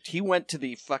 black. He went to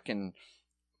the fucking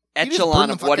He just echelon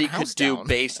burned of the what he fucking could house do down.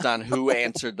 based on who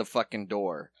answered the fucking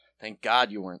door. Thank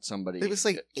God you weren't somebody. It was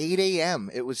like 8 a.m.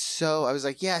 It was so... I was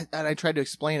like, yeah. And I tried to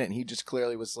explain it, and he just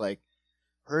clearly was like,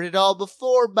 heard it all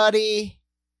before, buddy.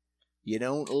 You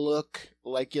don't look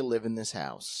like you live in this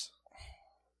house.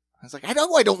 I was like, I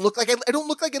know I don't look like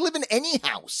I live in any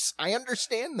house. I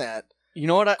understand that. You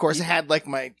know what? Of course, I had like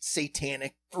my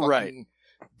satanic fucking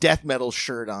death metal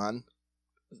shirt on.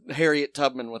 Harriet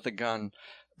Tubman with a gun.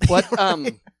 But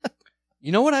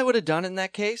you know what I would have done in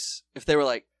that case? If they were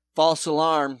like, false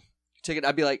alarm ticket,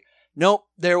 I'd be like, nope,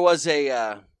 there was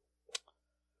a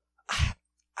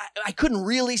I couldn't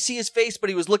really see his face, but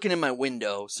he was looking in my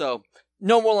window, so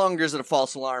no more longer is it a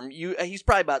false alarm. He's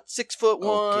probably about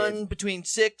 6'1", between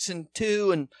 6 and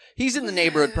 2, and he's in the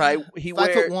neighborhood. Probably he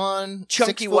wears 5'1",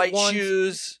 chunky white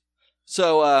shoes.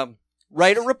 So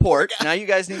write a report. Now you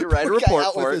guys need to write a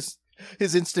report for it.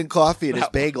 His instant coffee and his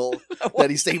bagel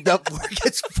that he saved up for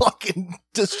gets fucking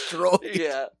destroyed.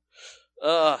 Yeah.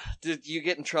 Did you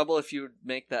get in trouble if you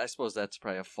make that? I suppose that's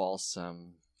probably a false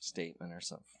statement or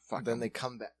something. Fuck then 'em. they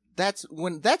come back. That's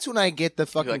when I get the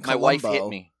fucking Like, my wife hit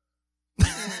me.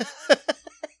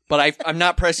 But I'm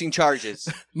not pressing charges.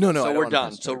 No, so I don't we're wanna done.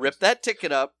 press So charges. rip that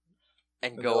ticket up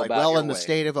and They're go like, about well, your in the way.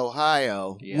 state of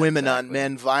Ohio, Yeah, women on exactly.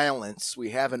 men violence,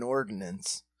 we have an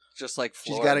ordinance. Just like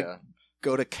She's Florida. gotta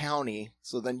go to county,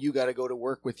 so then you got to go to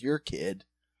work with your kid.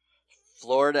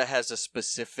 Florida has a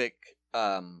specific.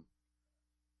 I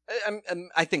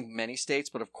think many states,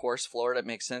 but of course Florida, it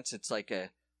makes sense. It's like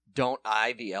a don't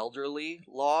eye the elderly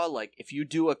law. Like if you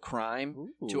do a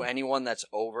crime to anyone that's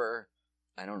over,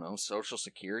 I don't know, Social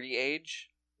Security age,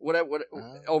 what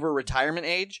over retirement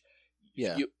age,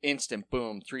 Yeah. you instant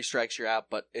boom, 3 strikes you're out,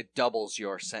 but it doubles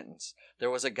your sentence. There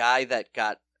was a guy that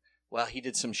got, well, he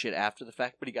did some shit after the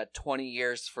fact, but he got 20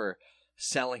 years for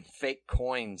selling fake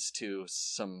coins to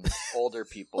some older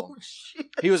people. shit.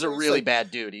 He was a It's really like-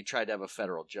 bad dude. He tried to have a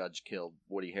federal judge killed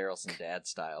Woody Harrelson dad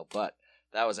style, but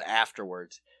that was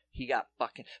afterwards. He got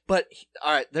fucking. But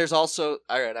all right, there's also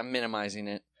all right. I'm minimizing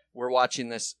it. We're watching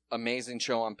this amazing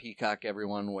show on Peacock,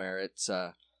 everyone, where it's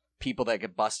people that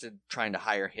get busted trying to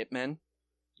hire hitmen.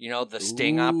 You know, the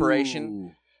sting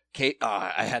operation. Ooh. Kate,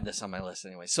 I had this on my list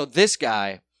anyway. So this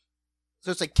guy,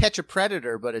 So it's like catch a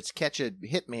predator, but it's catch a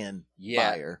hitman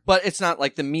buyer. but it's not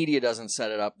like the media doesn't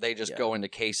set it up. They just Yeah. go into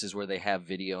cases where they have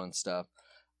video and stuff.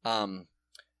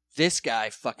 This guy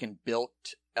fucking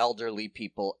bilked elderly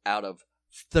people out of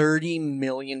 $30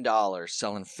 million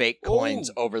selling fake coins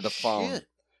Oh, over the phone. shit.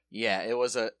 Yeah, it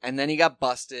was and then he got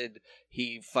busted.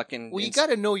 He fucking. Well, you got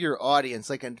to know your audience.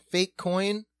 Like a fake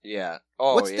coin. Yeah.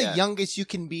 Oh, What's yeah. the youngest you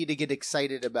can be to get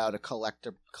excited about a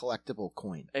collectible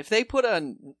coin? If they put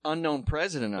an unknown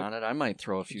president on it, I might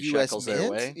throw a few US shekels their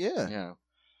Mint? way. Yeah. Yeah.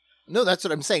 No, that's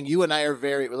what I'm saying. You and I are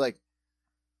we're like,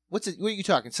 what's it? What are you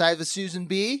talking? Side of a Susan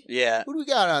B? Yeah. What do we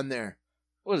got on there?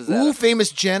 What is that? Ooh,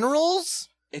 famous generals?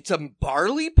 It's a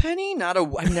barley penny?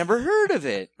 I've never heard of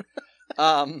it.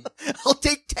 I'll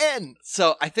take 10.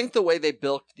 So I think the way they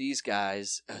bilked these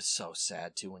guys is so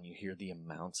sad too when you hear the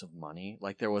amounts of money.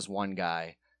 Like there was one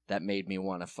guy that made me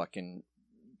want to fucking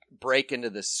break into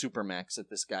this Supermax that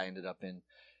this guy ended up in.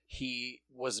 He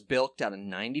was bilked out of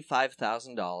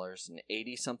 $95,000, an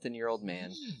 80-something-year-old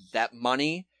man. That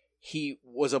money, he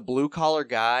was a blue-collar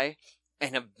guy,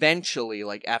 and eventually,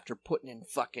 like after putting in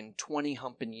fucking 20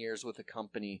 humping years with a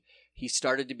company, he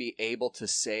started to be able to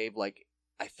save, like,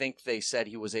 I think they said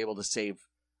he was able to save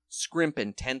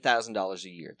scrimping $10,000 a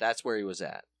year. That's where he was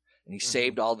at. And he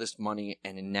saved all this money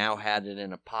and he now had it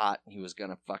in a pot. And he was going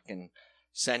to fucking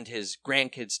send his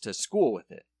grandkids to school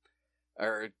with it.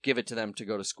 Or give it to them to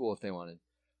go to school if they wanted.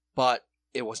 But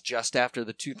it was just after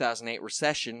the 2008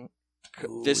 recession.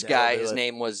 Ooh, This that'll guy, do his it.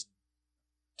 name was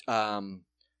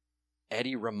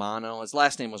Eddie Romano. His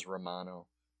last name was Romano.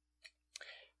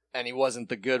 And he wasn't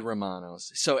the good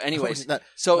Romanos. So anyways, Not-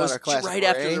 so it not was our classic right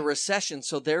after Ray. the recession.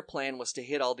 So their plan was to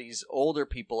hit all these older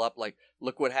people up. Like,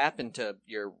 look what happened to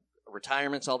your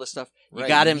retirements, all this stuff. You Right,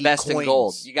 got to you need invest in coins.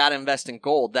 gold. You got to invest in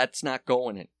gold. That's not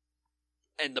going in.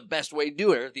 And the best way to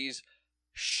do it are these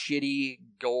shitty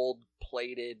gold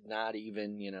plated, not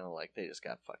even, like they just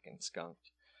got fucking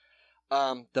skunked.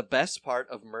 The best part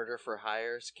of Murder for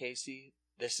Hires, Casey,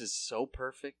 this is so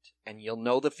perfect, and you'll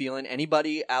know the feeling.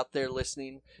 Anybody out there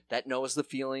listening that knows the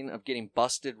feeling of getting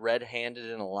busted red-handed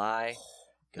in a lie,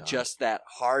 God. just that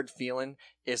hard feeling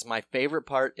is my favorite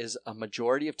part. Is a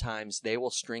majority of times they will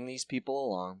string these people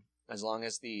along as long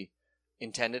as the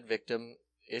intended victim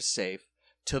is safe,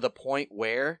 to the point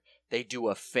where they do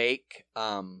a fake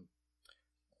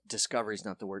discovery's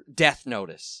not the word, death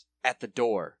notice at the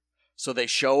door. So they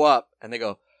show up and they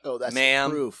go, Oh, that's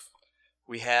Ma'am, proof.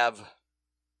 we have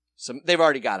some. They've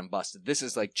already got them busted. This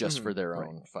is like just for their right.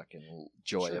 own fucking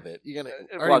joy Sure. of it. You're gonna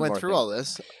One already went more through thing. all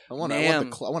this. I want Ma'am.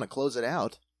 to close it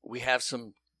out. We have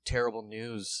some terrible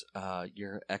news.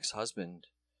 Your ex-husband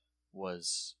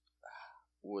was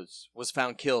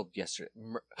found killed yesterday.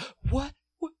 What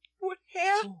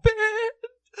happened?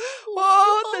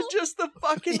 Oh, just the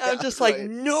fucking. Yeah, I'm just like, right.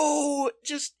 no,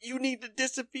 just you need to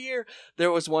disappear.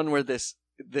 There was one where this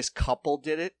couple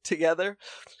did it together,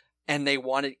 and they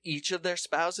wanted each of their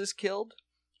spouses killed.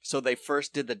 So they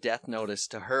first did the death notice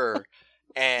to her,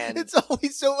 and It's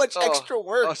always so much Oh, extra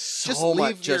work. so just much,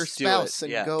 leave your just do spouse it.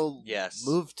 and Yeah. go Yes.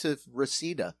 move to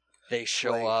Reseda. they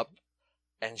show Like- up,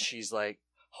 and she's like,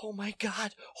 oh my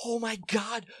god,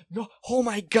 no, oh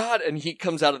my god. And he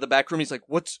comes out of the back room. He's like,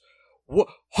 what,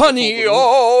 honey?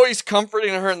 Oh, he's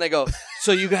comforting her. And they go,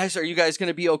 so are you guys going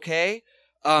to be okay?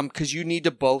 Cause you need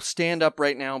to both stand up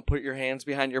right now and put your hands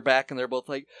behind your back. And they're both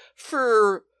like,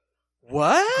 for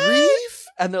what? Grief?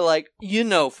 And they're like, you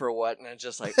know for what? And I'm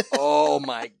just like, oh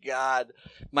my God.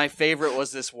 My favorite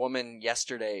was this woman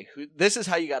yesterday. This is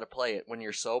how you got to play it when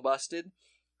you're so busted.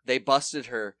 They busted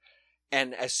her.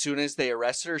 And as soon as they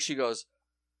arrested her, she goes,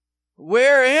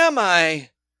 where am I?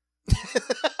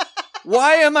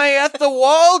 Why am I at the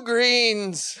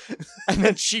Walgreens? And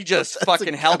then she just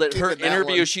fucking held it. Her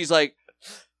interview, she's like,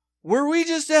 were we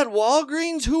just at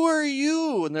Walgreens? Who are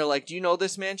you? And they're like, do you know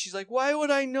this man? She's like, why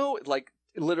would I know? Like,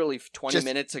 literally 20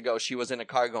 minutes ago, she was in a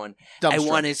car going, I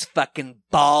want his fucking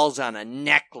balls on a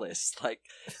necklace. Like,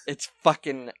 it's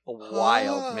fucking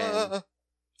wild, man.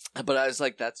 But I was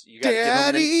like, that's, you gotta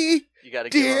Daddy, give him you gotta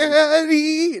give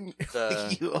Daddy. him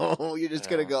the, You're just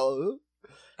gonna go.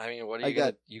 I mean, what are you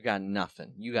gonna, you got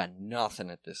nothing. You got nothing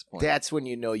at this point. That's when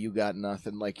you know you got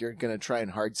nothing. Like, you're gonna try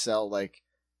and hard sell, like,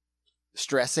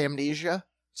 stress amnesia.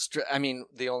 I mean,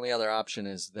 the only other option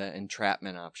is the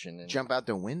entrapment option. And Jump out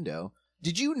the window.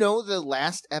 Did you know the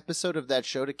last episode of that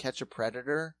show, To Catch a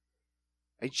Predator?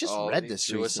 I just read this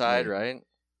suicide, recently. right? It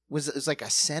was like a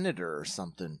senator or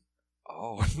something.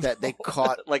 Oh, that they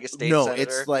caught. Like a state no, senator?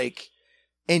 It's like,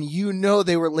 and you know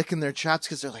they were licking their chops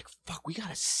because they're like, fuck, we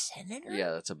got a senator?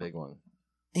 Yeah, that's a big one.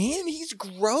 And he's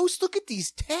gross. Look at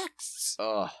these texts.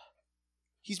 Ugh.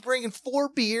 He's bringing 4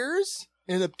 beers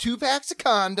and 2 packs of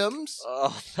condoms.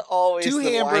 Oh, always 2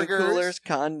 the hamburgers, wine coolers,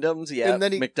 condoms, yeah. And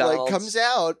then he McDonald's. like comes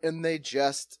out and they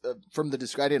just, from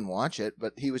the I didn't watch it,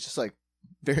 but he was just like,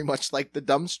 very much like the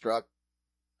dumbstruck.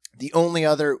 The only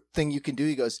other thing you can do,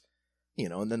 he goes, you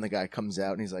know, and then the guy comes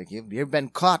out and he's like, you've been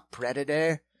caught,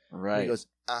 predator. Right. And he goes,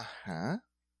 uh-huh.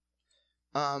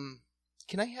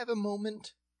 Can I have a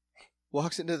moment?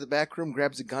 Walks into the back room,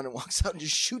 grabs a gun, and walks out and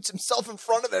just shoots himself in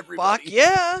front of everybody. Fuck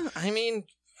yeah. I mean,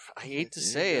 I hate to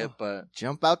say it, but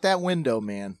jump out that window,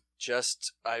 man.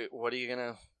 What are you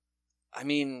gonna, I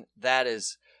mean, that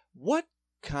is, what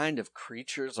kind of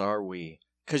creatures are we?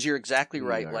 Because you're exactly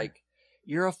right. Like,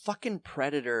 you're a fucking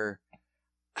predator.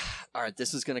 All right,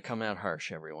 this is going to come out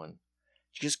harsh, everyone.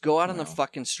 Just go out on the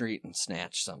fucking street and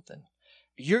snatch something.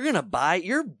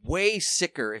 You're way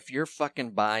sicker if you're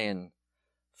fucking buying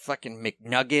fucking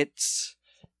McNuggets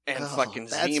and fucking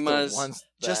Zimas.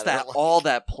 Just all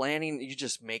that planning, you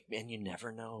just make, and you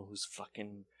never know who's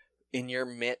fucking in your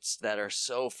midst that are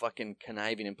so fucking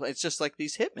conniving and it's just like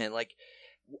these hitmen. Like,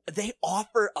 they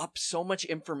offer up so much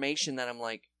information that I'm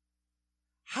like,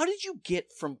 how did you get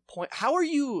from how are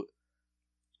you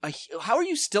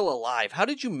still alive? How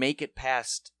did you make it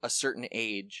past a certain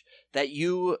age that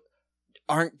you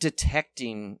aren't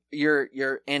detecting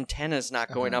your antenna's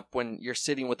not going up when you're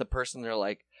sitting with a person? They're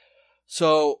like,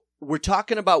 so we're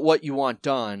talking about what you want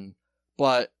done,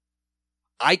 but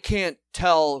I can't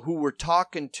tell who we're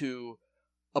talking to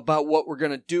about what we're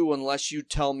going to do unless you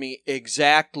tell me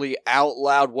exactly out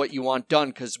loud what you want done,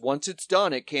 because once it's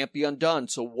done, it can't be undone.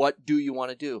 So what do you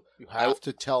want to do? You have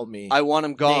to tell me. I want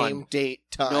them gone. Name, date,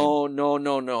 time. No.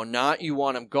 Not you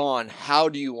want them gone. How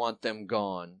do you want them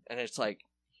gone? And it's like,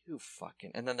 you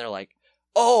fucking... And then they're like,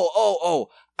 oh,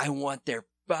 I want their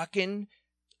fucking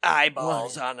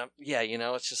eyeballs on them. Yeah, you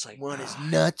know, it's just like... Want his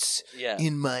nuts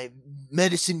in my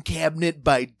medicine cabinet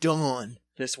by dawn.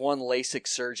 This one LASIK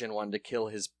surgeon wanted to kill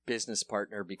his business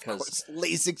partner because...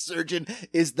 LASIK surgeon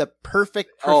is the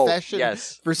perfect profession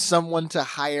for someone to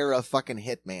hire a fucking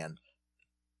hitman.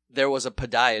 There was a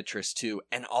podiatrist, too,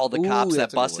 and all the cops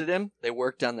that busted him, they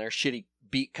worked on their shitty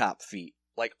beat cop feet.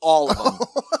 Like, all of them.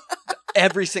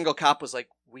 Every single cop was like,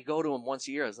 we go to them once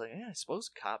a year. I was like, yeah, I suppose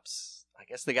cops, I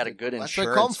guess they got a good insurance plan.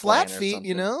 They call them flat feet,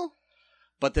 you know?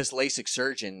 But this LASIK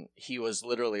surgeon, he was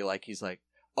literally like, he's like,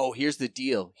 oh, here's the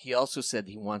deal. He also said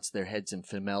he wants their heads in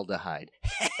formaldehyde.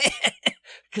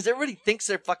 Because everybody thinks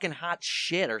they're fucking hot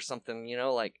shit or something, you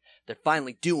know? Like, they're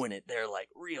finally doing it. They're like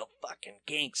real fucking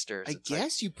gangsters. I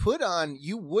guess you put on,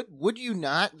 would you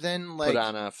not then like... Put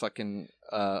on a fucking,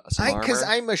 some armor? Because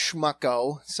I'm a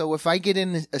schmucko, so if I get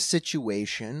in a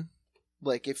situation,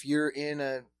 like if you're in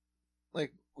a,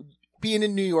 like, being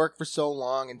in New York for so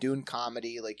long and doing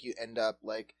comedy, like you end up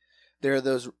like, there are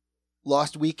those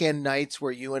lost weekend nights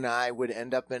where you and I would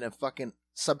end up in a fucking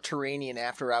subterranean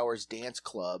after hours dance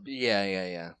club.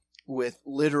 Yeah. With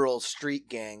literal street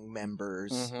gang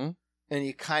members. Mm-hmm. And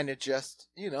you kind of just,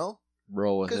 you know.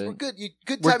 Roll with it. Because we're good.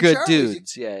 We're good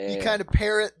dudes. You kind of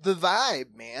parrot the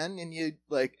vibe, man. And you,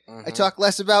 like, I talk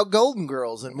less about Golden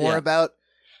Girls and more about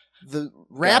the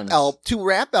two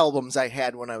rap albums I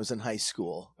had when I was in high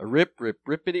school. A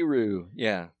rippity-roo.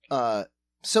 Yeah.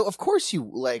 So, of course you,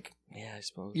 like... Yeah, I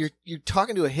suppose. You're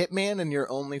talking to a hitman and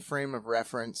your only frame of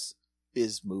reference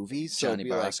is movies. So Johnny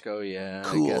Brasco, yeah.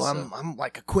 Cool, I'm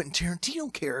like a Quentin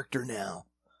Tarantino character now.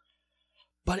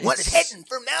 But One is heading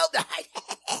for formaldehyde.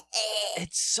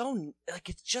 It's so, like,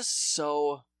 it's just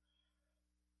so,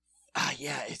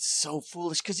 yeah, it's so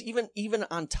foolish. Because even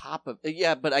on top of,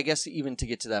 yeah, but I guess even to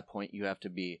get to that point, you have to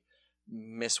be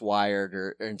miswired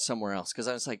or in somewhere else. Because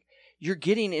I was like, you're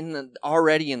getting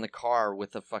already in the car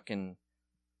with a fucking,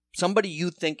 somebody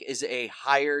you think is a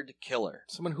hired killer.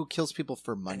 Someone who kills people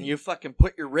for money. And you fucking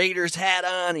put your Raiders hat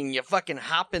on and you fucking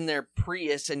hop in their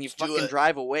Prius and you fucking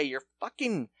drive away. You're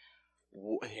fucking...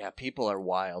 Yeah, people are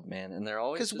wild, man, and they're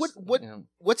always because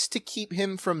what's to keep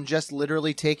him from just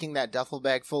literally taking that duffel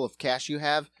bag full of cash you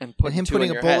have and him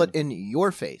putting a bullet in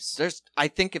your face? I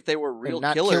think if they were real and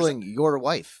not killers, killing your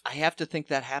wife. I have to think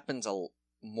that happens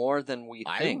more than we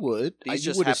think. I would. These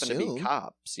just happen to be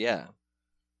cops. Yeah.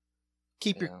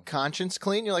 Keep your conscience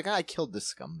clean. You're like, I killed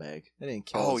this scumbag. I didn't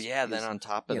kill. Oh yeah. Then on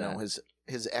top of that,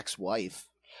 his ex-wife.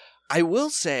 I will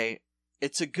say.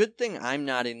 It's a good thing I'm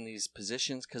not in these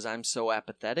positions because I'm so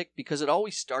apathetic, because it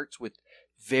always starts with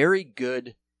very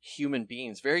good human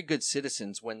beings, very good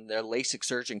citizens, when their LASIK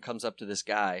surgeon comes up to this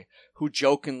guy who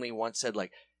jokingly once said,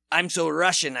 like, I'm so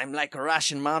Russian, I'm like a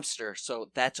Russian mobster.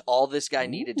 So that's all this guy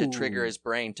needed to trigger his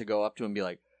brain to go up to him and be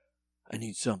like, I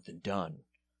need something done.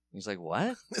 He's like,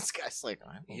 what? This guy's like,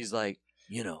 he's like,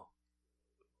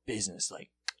 business,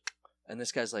 like, and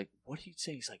this guy's like, what did he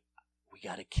say? He's like, we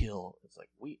gotta kill. It's like,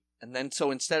 and then so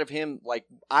instead of him, like,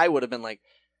 I would have been like,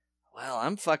 well,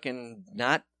 I'm fucking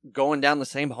not going down the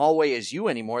same hallway as you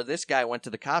anymore. This guy went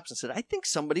to the cops and said, I think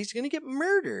somebody's going to get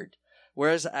murdered.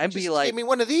 Whereas I'd be like, give me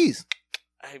one of these.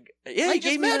 I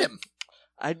just met him.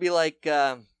 I'd be like,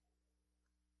 I'm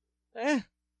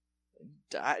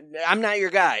not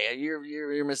your guy.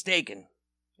 You're mistaken.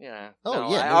 Yeah. Oh,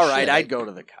 no, yeah. all right. I'd go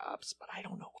to the cops, but I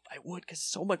don't know if I would because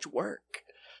it's so much work.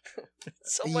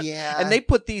 So much. Yeah. And they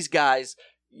put these guys,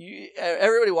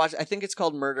 everybody watch, I think it's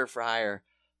called Murder for Hire.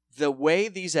 The way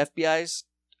these FBI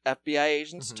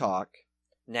agents talk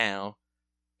now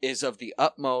is of the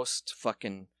utmost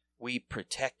fucking, we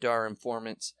protect our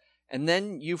informants. And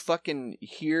then you fucking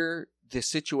hear the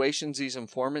situations these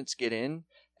informants get in,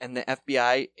 and the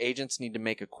FBI agents need to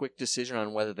make a quick decision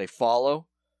on whether they follow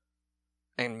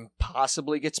and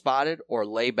possibly get spotted or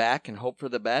lay back and hope for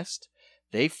the best.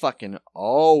 They fucking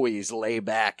always lay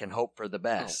back and hope for the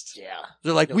best. Oh, yeah.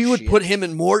 They're like, we would put him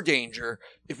in more danger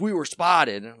if we were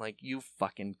spotted. And I'm like, you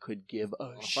fucking could give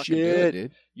a shit. Good,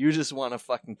 dude. You just want a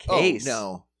fucking case. Oh,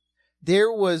 no. There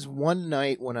was one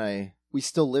night when we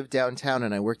still lived downtown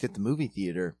and I worked at the movie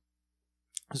theater.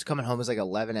 I was coming home, it was like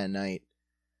 11 at night.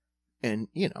 And,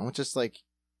 it's just like,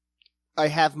 I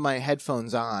have my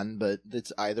headphones on, but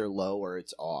it's either low or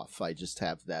it's off. I just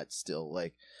have that still,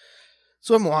 like.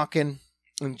 So I'm walking.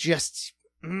 And just,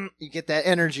 you get that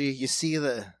energy. You see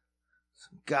the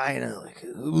guy he's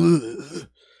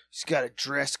got a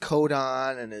dress coat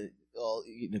on and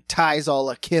ties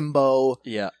all akimbo.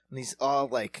 Yeah. And he's all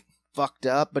like fucked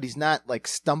up, but he's not like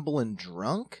stumbling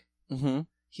drunk. Mm-hmm.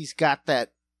 He's got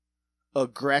that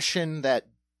aggression that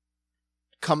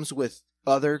comes with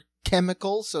other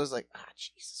chemicals. So it's like,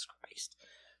 Jesus Christ.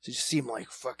 So you see him like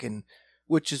fucking...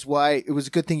 Which is why it was a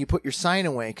good thing you put your sign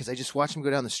away, because I just watched him go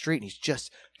down the street and he's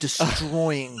just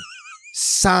destroying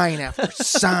sign after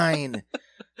sign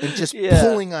and just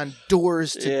pulling on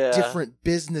doors to different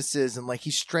businesses. And like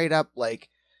he straight up like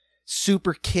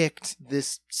super kicked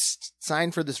this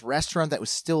sign for this restaurant that was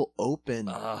still open.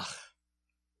 Ugh.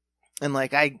 And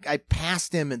like I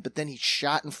passed him, but then he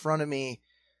shot in front of me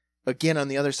again on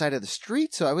the other side of the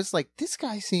street. So I was like, this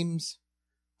guy seems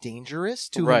dangerous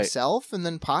to himself and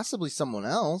then possibly someone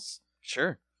else.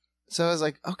 Sure. So I was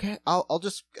like, okay, I'll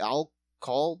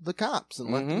call the cops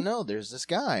and let them know there's this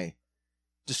guy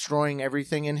destroying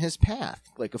everything in his path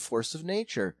like a force of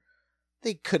nature.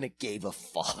 They couldn't have gave a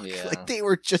fuck. Yeah. Like they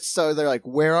were just they're like,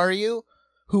 where are you?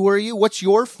 Who are you? What's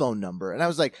your phone number? And I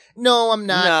was like, no, I'm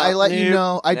not. I let you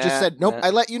know. I just said, nope,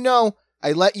 I let you know.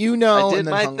 I let you know. I did and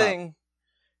then my hung thing. Up.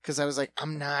 Because I was like,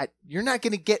 I'm not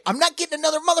getting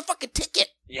another motherfucking ticket.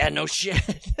 Yeah, no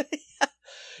shit.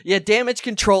 Yeah, damage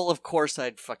control, of course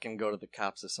I'd fucking go to the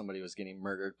cops if somebody was getting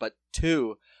murdered. But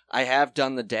 2, I have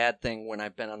done the dad thing when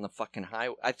I've been on the fucking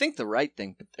highway. I think the right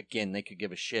thing, but again, they could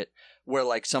give a shit. Where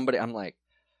like somebody, I'm like,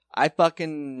 I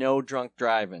fucking know drunk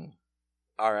driving.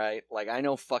 All right? Like I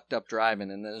know fucked up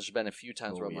driving. And then there's been a few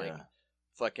times where I'm like,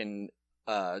 fucking...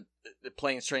 the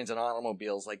planes, trains, and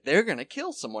automobiles, like, they're gonna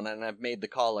kill someone, and I've made the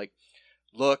call, like,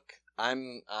 look,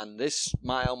 I'm on this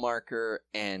mile marker,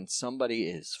 and somebody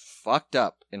is fucked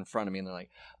up in front of me, and they're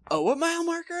like, oh, what mile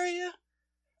marker are you?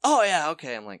 Oh, yeah,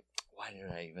 okay. I'm like, why did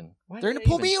I even... They're gonna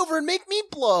pull me over and make me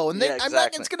blow, and then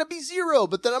it's gonna be 0,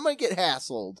 but then I'm gonna get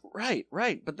hassled.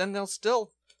 Right, but then they'll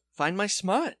still find my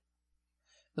smut.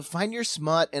 Find your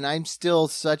smut, and I'm still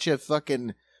such a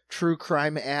fucking true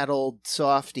crime addled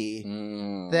softy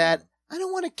that I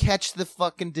don't want to catch the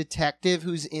fucking detective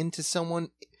who's into someone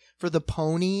for the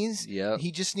ponies. Yeah.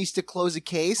 He just needs to close a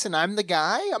case, and I'm the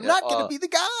guy. I'm not going to be the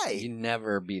guy. You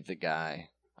never be the guy.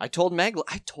 I told Meg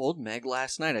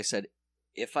last night, I said,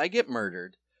 if I get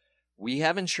murdered, we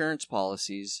have insurance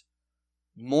policies.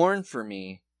 Mourn for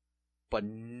me, but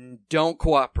don't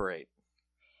cooperate.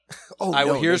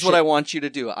 Here's what I want you to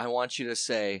do. I want you to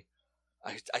say,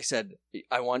 I said,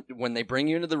 when they bring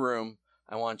you into the room,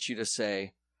 I want you to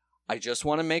say, I just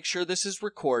want to make sure this is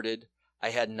recorded.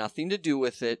 I had nothing to do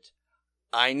with it.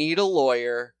 I need a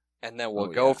lawyer, and then we'll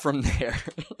go from there.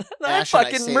 I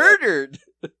fucking murdered.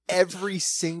 Every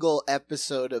single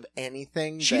episode of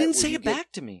anything. She didn't say it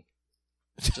back to me.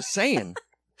 Just saying.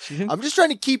 I'm just trying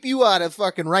to keep you out of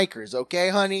fucking Rikers, okay,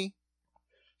 honey?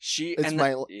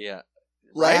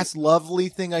 Last lovely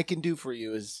thing I can do for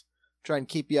you is try and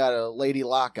keep you out of lady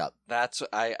lockup.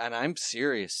 I'm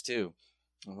serious too.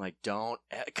 I'm like, don't,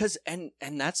 cause, and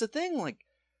that's the thing. Like,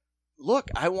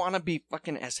 look, I want to be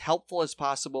fucking as helpful as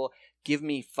possible. Give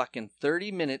me fucking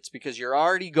 30 minutes because you're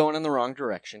already going in the wrong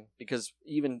direction. Because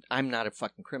even I'm not a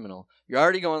fucking criminal. You're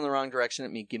already going in the wrong direction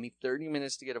at me. Give me 30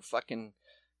 minutes to get a fucking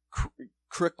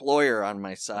crook lawyer on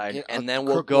my side, and then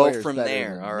we'll go from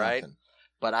there. All right.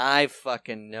 But I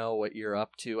fucking know what you're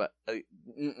up to.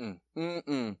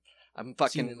 I'm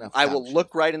fucking. I will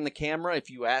look right in the camera if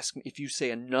you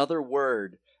say another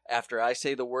word after I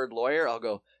say the word lawyer. I'll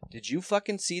go, did you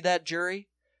fucking see that jury?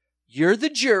 You're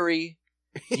the jury.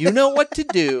 You know what to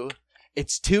do.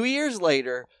 It's 2 years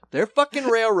later. They're fucking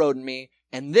railroading me,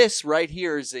 and this right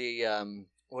here is a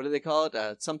what do they call it?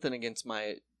 It's something against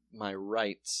my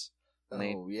rights.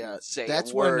 And say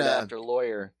that's a word after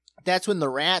lawyer. That's when the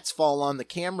rats fall on the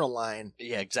camera line.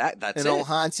 Yeah, exactly. That's and it. old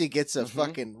Hansi gets a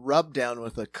fucking rub down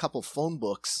with a couple phone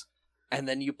books. And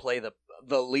then you play the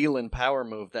Leland power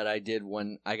move that I did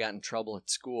when I got in trouble at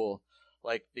school.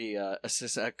 Like the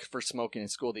assistant for smoking in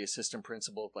school, the assistant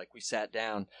principal, like we sat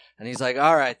down and he's like,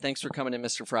 all right, thanks for coming in,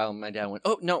 Mr. Frau. And my dad went,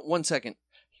 oh, no, 1 second.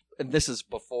 And this is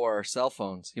before cell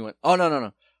phones. He went, oh,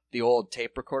 no. The old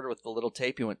tape recorder with the little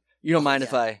tape. He went, you don't mind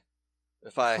if I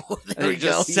and he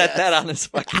just set that on his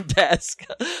fucking desk.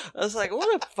 I was like,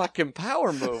 what a fucking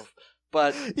power move.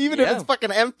 But even if it's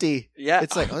fucking empty,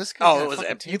 it's like, this guy it was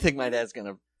empty. You think my dad's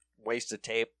gonna waste a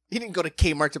tape? He didn't go to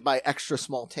Kmart to buy extra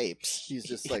small tapes. He's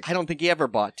just like, I don't think he ever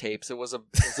bought tapes. It was a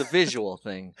visual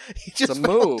thing. He just it's a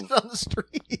move it on the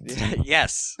street.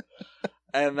 Yes.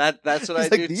 And that's what I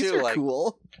do these too. Are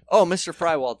cool. Oh, Mr.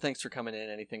 Frywald, thanks for coming in.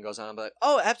 Anything goes on, but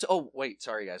wait,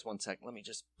 sorry guys, 1 second. Let me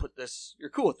just put this. You're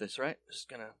cool with this, right? Just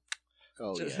gonna.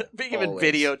 Even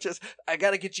video. I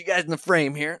gotta get you guys in the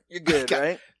frame here. You're good,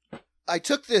 right? I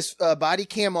took this body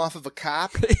cam off of a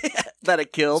cop that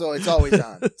it killed, so it's always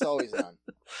on. It's always on.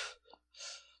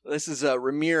 This is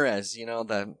Ramirez. You know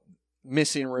the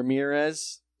missing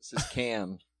Ramirez. This is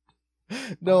Cam.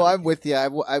 No, I'm with you. I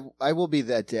will be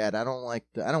that dad. I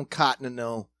don't cotton to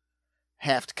no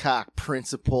half-cock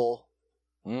principle.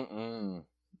 I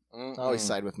always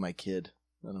side with my kid.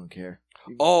 I don't care.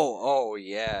 Oh,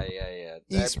 yeah.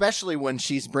 Especially when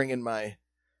she's bringing my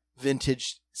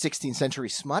vintage 16th century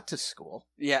smut to school.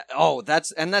 Yeah. Oh, that's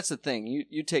the thing.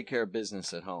 You take care of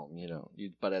business at home, you know.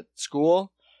 But at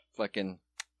school, fucking.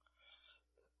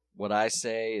 What I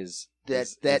say is.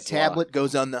 That tablet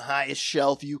goes on the highest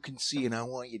shelf you can see, and I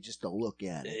want you just to look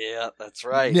at it. Yeah, that's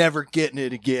right. Never getting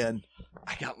it again.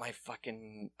 I got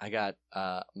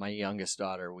my youngest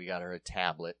daughter, we got her a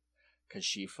tablet because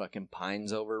she fucking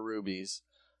pines over rubies.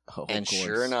 Oh, and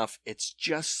sure enough, it's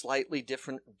just slightly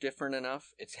different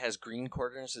enough. It has green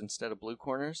corners instead of blue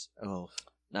corners. Oh,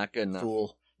 not good enough.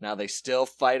 Fool. Now they still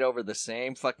fight over the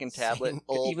same fucking tablet,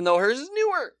 even though hers is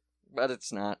newer, but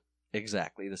it's not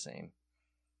exactly the same.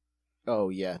 Oh,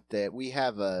 yeah. We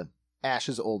have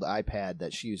Ash's old iPad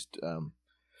that she used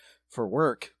for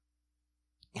work.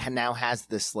 And now has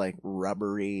this, like,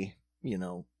 rubbery,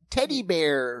 teddy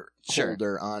bear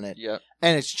holder on it. Yeah.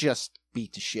 And it's just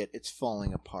beat to shit. It's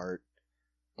falling apart.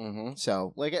 Mm-hmm.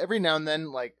 So, like, every now and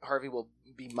then, like, Harvey will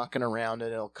be mucking around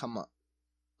and it'll come up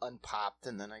unpopped.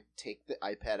 And then I take the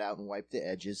iPad out and wipe the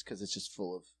edges because it's just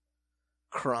full of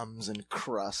crumbs and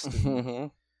crust.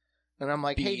 And I'm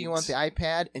like, hey, do you want the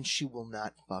iPad? And she will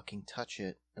not fucking touch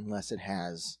it unless it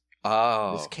has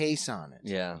this case on it.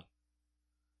 Yeah.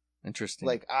 Interesting.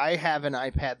 Like, I have an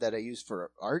iPad that I use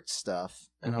for art stuff,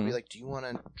 and I'll be like, do you want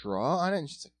to draw on it? And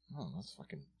she's like, oh, that's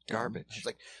fucking garbage. She's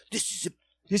like, this is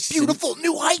a beautiful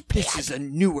new iPad. This is a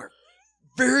newer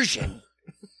version.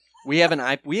 We have an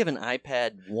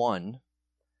iPad 1,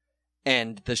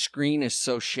 And the screen is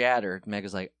so shattered.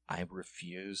 Mega's like, I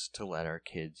refuse to let our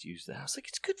kids use that. I was like,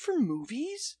 it's good for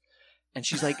movies. And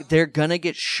she's like, they're gonna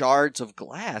get shards of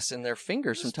glass in their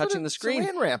fingers from touching the screen.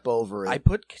 Saran wrap over it. I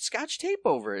put Scotch tape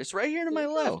over it. It's right here to my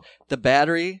left. go. The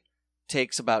battery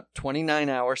takes about 29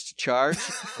 hours to charge.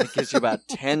 It gives you about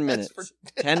 10 minutes.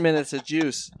 10 minutes of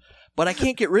juice. But I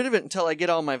can't get rid of it until I get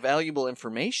all my valuable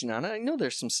information on it. I know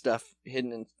there's some stuff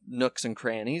hidden in nooks and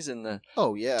crannies in the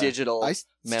digital I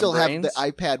still have membranes.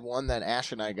 the iPad 1 that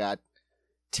Ash and I got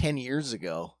 10 years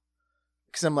ago.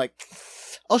 Because I'm like,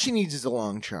 all she needs is a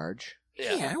long charge.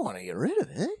 Yeah. I don't want to get rid of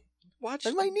it. Watch.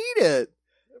 I might need it.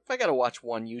 If I gotta watch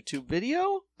one YouTube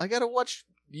video, I got to watch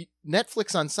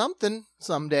Netflix on something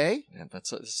someday. yeah,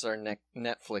 this is our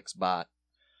Netflix bot.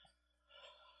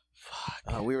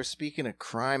 Fuck. We were speaking of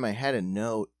crime. I had a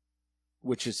note,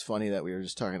 which is funny that we were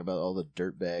just talking about all the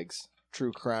dirtbags.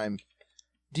 True crime.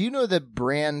 Do you know the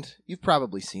brand? You've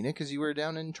probably seen it because you were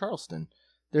down in Charleston.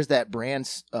 There's that brand,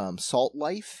 Salt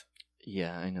Life.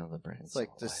 Yeah, I know the brand. It's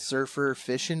like the surfer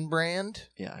fishing brand.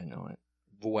 Yeah, I know it.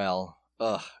 Well,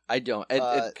 I don't.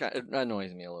 It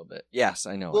annoys me a little bit. Yes,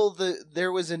 I know. Well,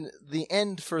 there was the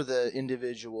end for the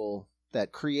individual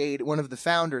that created, one of the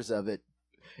founders of it,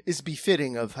 is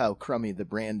befitting of how crummy the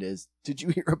brand is. Did you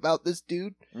hear about this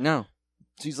dude? No.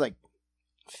 He's like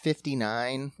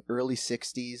 59, early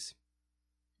 60s.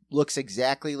 Looks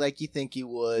exactly like you think he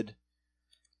would.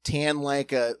 Tan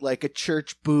like a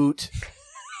church boot.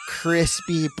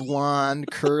 Crispy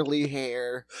blonde curly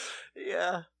hair.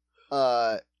 Yeah.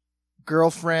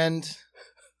 Girlfriend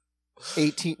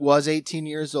 18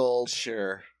 years old.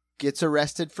 Sure. Gets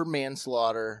arrested for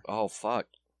manslaughter Oh fuck.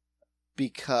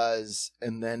 because,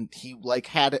 and then he like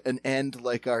had an end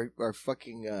like our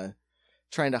fucking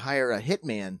trying to hire a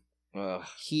hitman. Ugh.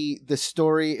 The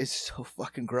story is so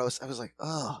fucking gross. I was like,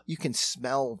 oh, you can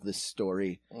smell this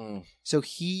story. Mm. So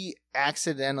he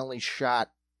accidentally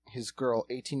shot his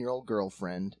 18-year-old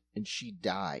girlfriend, and she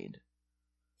died.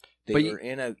 They were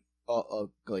in a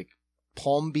like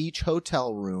Palm Beach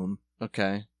hotel room.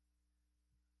 Okay.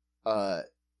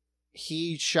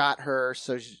 He shot her,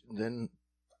 so then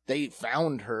they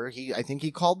found her. I think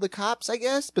he called the cops, I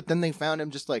guess, but then they found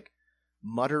him just like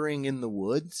muttering in the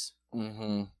woods.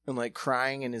 Mm-hmm. And like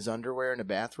crying in his underwear in a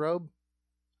bathrobe.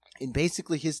 And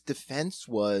basically his defense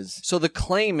was... So the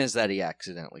claim is that he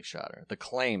accidentally shot her. The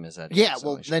claim is that he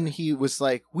accidentally shot then her. he was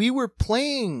like, we were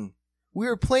playing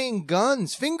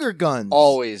guns, finger guns.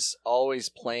 Always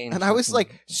playing. And I was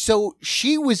like, so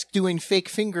she was doing fake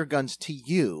finger guns to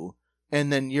you,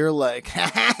 and then you're like, ha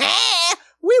ha ha,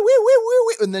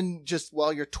 wee, and then just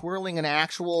while you're twirling an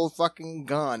actual fucking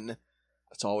gun...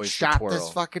 It's always shot the twirl. this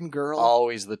fucking girl.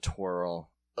 Always the twirl.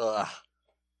 Ugh.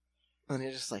 And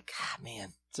you're just like, man,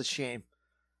 it's a shame.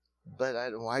 But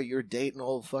why you're dating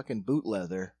old fucking boot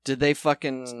leather? Did they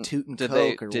fucking tootin' did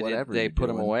coke they, or did whatever? they you're put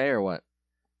him doing. away or what?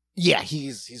 Yeah,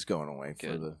 he's going away for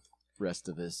Good. the rest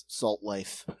of his salt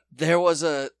life. There was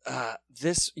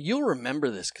you'll remember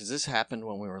this because this happened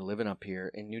when we were living up here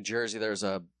in New Jersey. There's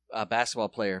a basketball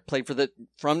player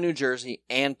from New Jersey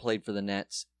and played for the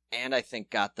Nets. And I think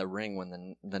got the ring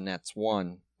when the Nets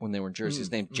won when they were in Jersey.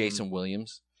 His name Jason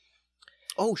Williams.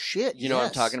 Oh shit! You know what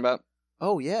I'm talking about?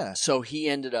 Oh yeah. So he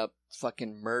ended up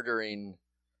fucking murdering.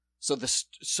 So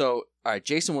all right.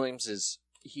 Jason Williams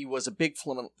he was a big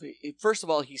first of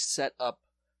all, he set up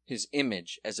his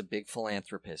image as a big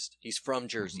philanthropist. He's from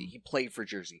Jersey. He played for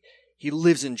Jersey. He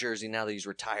lives in Jersey now that he's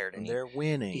retired, And they're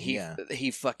winning.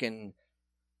 He fucking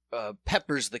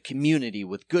peppers the community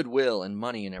with goodwill and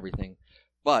money and everything.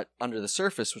 But under the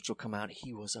surface, which will come out,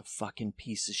 he was a fucking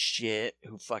piece of shit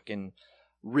who fucking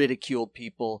ridiculed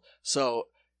people. So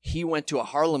he went to a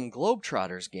Harlem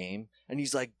Globetrotters game, and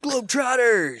he's like,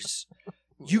 Globetrotters!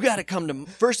 You gotta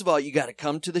first of all, you gotta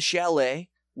come to the chalet,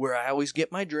 where I always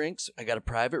get my drinks. I got a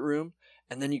private room.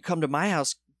 And then you come to my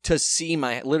house to see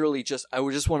I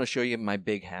would just want to show you my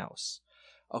big house.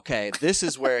 Okay, this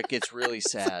is where it gets really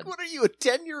sad. What are you, a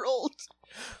 10-year-old?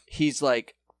 He's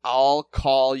like, I'll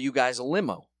call you guys a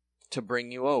limo to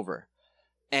bring you over.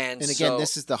 And again,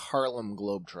 this is the Harlem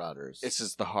Globetrotters. This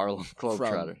is the Harlem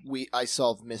Globetrotters. I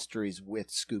Solve Mysteries with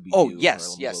Scooby-Doo. Oh, yes,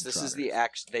 Harlem yes. This is the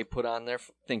they put on their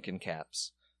thinking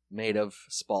caps made of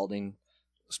Spalding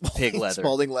pig leather.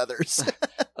 Spalding leathers.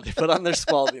 They put on their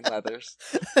Spalding leathers.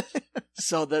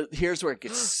 So here's where it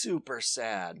gets super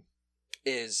sad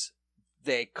is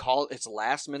it's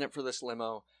last minute for this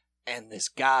limo, and this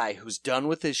guy who's done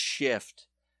with his shift,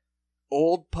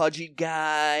 old pudgy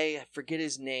guy, I forget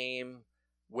his name,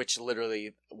 which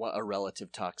literally what a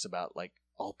relative talks about like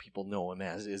all people know him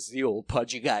as is the old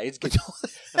pudgy guy. It's good.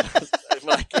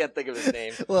 I can't think of his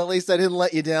name. Well, at least I didn't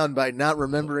let you down by not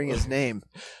remembering his name.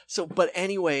 So, but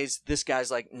anyways, this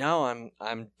guy's like, no,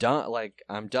 I'm done. Like,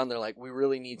 I'm done. They're like, we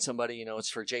really need somebody, you know, it's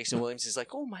for Jason Williams. He's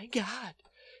like, oh my God,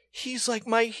 he's like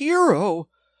my hero.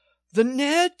 The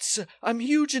Nets. I'm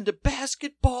huge into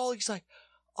basketball. He's like,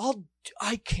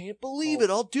 I can't believe it.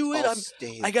 I'll do it.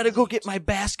 I got to go get my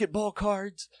basketball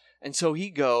cards. And so he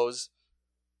goes.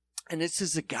 And this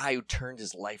is a guy who turned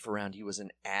his life around. He was an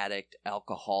addict,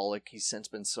 alcoholic. He's since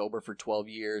been sober for 12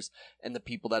 years. And the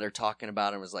people that are talking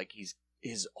about him is like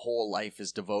his whole life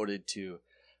is devoted to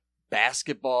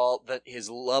basketball, his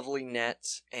lovely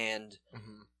Nets, and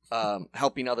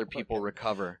helping other people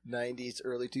recover. 90s,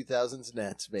 early 2000s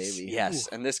Nets, baby. Yes,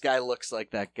 and this guy looks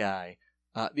like that guy.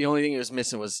 The only thing he was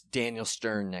missing was Daniel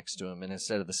Stern next to him, and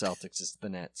instead of the Celtics, it's the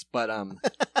Nets. But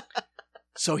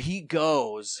so he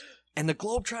goes... And the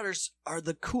Globetrotters are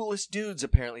the coolest dudes,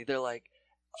 apparently. They're like,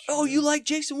 oh, you like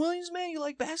Jason Williams, man? You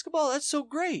like basketball? That's so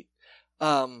great.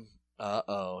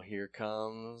 Uh-oh, here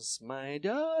comes my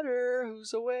daughter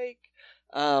who's awake.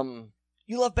 You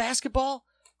love basketball?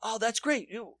 Oh, that's great.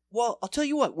 Well, I'll tell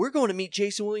you what. We're going to meet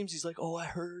Jason Williams. He's like, oh, I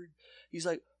heard. He's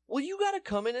like, well, you got to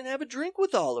come in and have a drink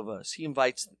with all of us. He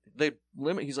invites the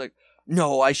limit. He's like,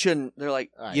 no, I shouldn't. They're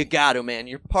like, you got to, man.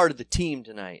 You're part of the team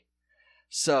tonight.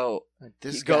 So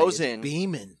he goes in,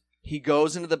 beaming. He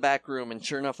goes into the back room, and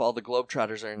sure enough, all the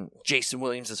Globetrotters are in. Jason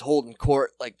Williams is holding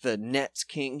court like the Nets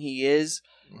king he is.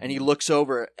 Mm-hmm. And he looks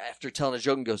over after telling a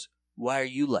joke and goes, why are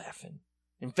you laughing?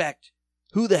 In fact,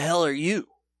 who the hell are you?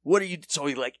 What are you? So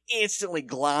he like instantly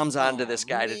gloms onto this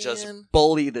guy to just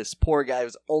bully this poor guy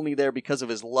who's only there because of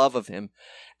his love of him.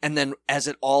 And then as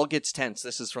it all gets tense,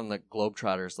 this is from the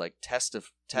Globetrotters like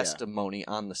testimony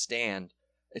on the stand.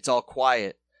 It's all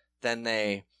quiet. Then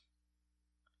that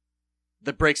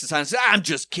breaks the silence. I'm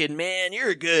just kidding, man. You're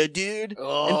a good dude.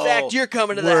 Oh, in fact, you're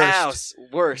coming to the house.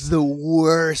 Worst. The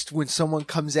worst when someone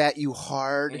comes at you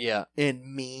hard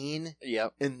and mean.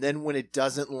 Yep. And then when it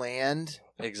doesn't land.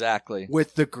 Exactly.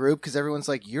 With the group, because everyone's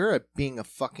like, you're being a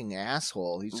fucking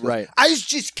asshole. He's right. I was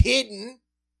just kidding.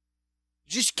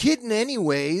 Just kidding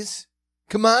anyways.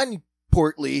 Come on, you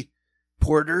portly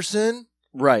Porterson.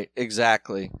 Right,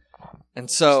 exactly. And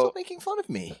so still making fun of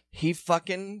me. He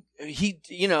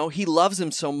loves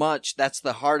him so much. That's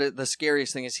the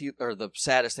scariest thing or the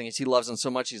saddest thing is he loves him so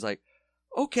much. He's like,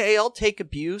 okay, I'll take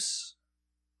abuse.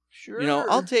 Sure.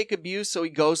 I'll take abuse. So he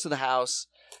goes to the house,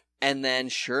 and then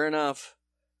sure enough,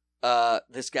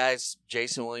 this guy's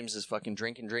Jason Williams is fucking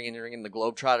drinking. The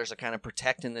Globetrotters are kind of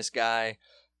protecting this guy,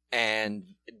 and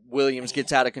Williams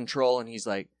gets out of control, and he's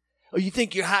like, oh, you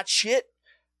think you're hot shit?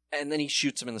 And then he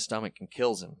shoots him in the stomach and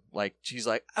kills him. Like, she's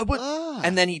like, I would.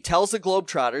 And then he tells the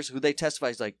Globetrotters, who they testify,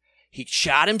 he's like, he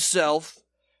shot himself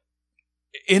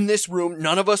in this room.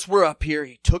 None of us were up here.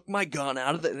 He took my gun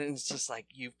out of it. And it's just like,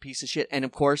 you piece of shit. And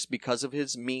of course, because of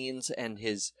his means and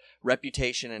his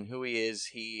reputation and who he is,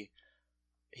 he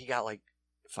got like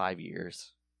 5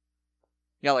 years.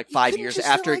 He got like 5 years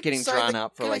after getting drawn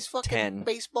up for like 10.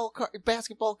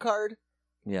 Basketball card.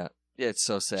 Yeah. It's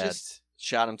so sad.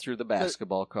 Shot him through the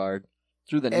basketball card.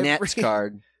 Through the Nets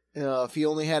card. If he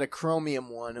only had a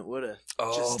chromium one, it would have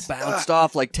bounced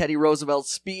off like Teddy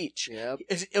Roosevelt's speech. Yep.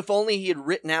 If only he had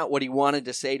written out what he wanted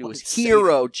to say to his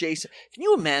hero, Jason. Can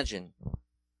you imagine?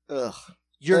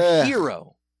 Your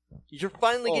hero. You're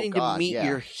finally getting to meet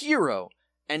your hero.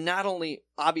 And not only,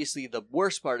 obviously, the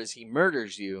worst part is he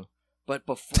murders you, but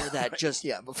before that,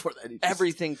 before that,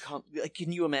 everything comes. Like,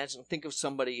 can you imagine? Think of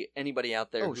anybody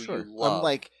out there who you love. I'm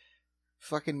like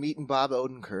fucking meeting Bob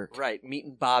Odenkirk. Right,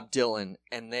 meeting Bob Dylan,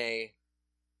 and they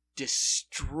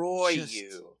destroy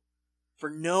you for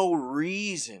no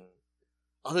reason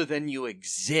other than you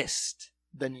exist.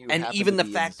 And even the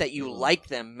fact that you like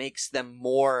them makes them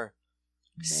more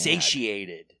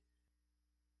satiated.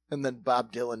 And then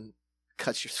Bob Dylan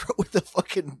cuts your throat with a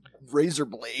fucking razor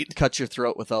blade. Cuts your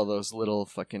throat with all those little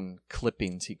fucking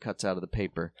clippings he cuts out of the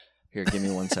paper. Here, give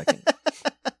me 1 second.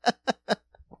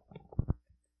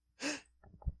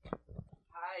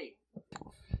 Hi.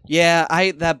 Yeah,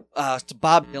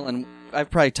 Bob Dylan, I've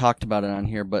probably talked about it on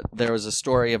here, but there was a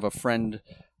story of a friend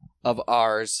of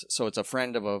ours, so it's a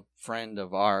friend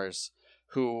of ours,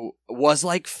 who was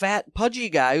like fat, pudgy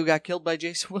guy who got killed by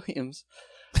Jason Williams.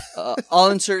 I'll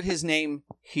insert his name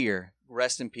here.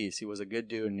 Rest in peace. He was a good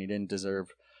dude and he didn't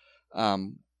deserve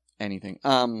anything.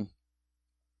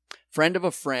 Friend of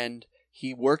a friend.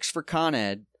 He works for Con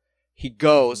Ed. He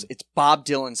goes. It's Bob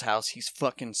Dylan's house. He's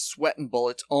fucking sweating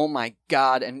bullets. Oh my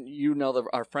God. And you know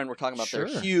our friend we're talking about. Sure.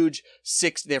 They're huge.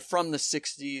 They're from the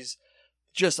 60s.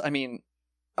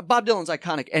 Bob Dylan's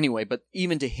iconic anyway, but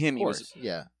even to him, he was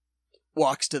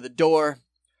walks to the door.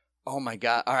 Oh my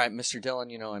God! All right, Mr.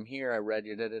 Dylan, I'm here. I read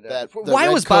you. Why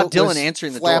was Bob Dylan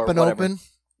answering the door? Flapping open.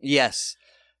 Yes.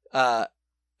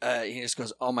 He just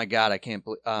goes, "Oh my God, I can't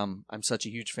believe. I'm such a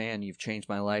huge fan. You've changed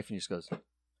my life." And he just goes,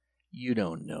 "You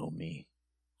don't know me."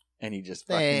 And he just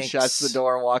fucking shuts the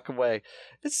door and walk away.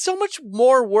 It's so much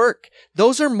more work.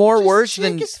 Those are more words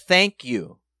than thank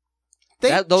you.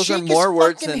 Those are more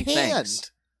words than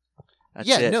thanks. That's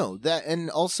it. No, and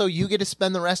also you get to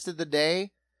spend the rest of the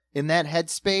day in that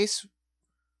headspace.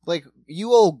 Like,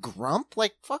 you old grump,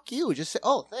 like, fuck you. Just say,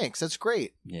 "Oh, thanks, that's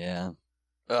great." Yeah.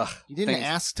 Ugh. He didn't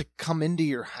ask to come into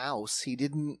your house. He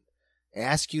didn't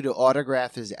ask you to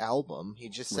autograph his album. He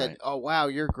just said, "Oh, wow,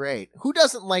 you're great." Who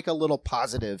doesn't like a little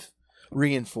positive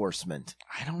reinforcement?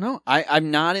 I don't know.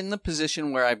 I'm not in the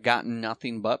position where I've gotten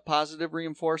nothing but positive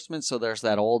reinforcement. So there's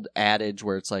that old adage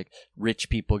where it's like rich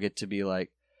people get to be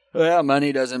like, "Well,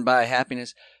 money doesn't buy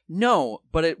happiness." No,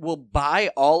 but it will buy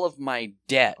all of my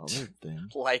debt,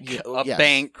 like a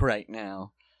bank right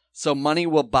now. So money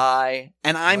will buy,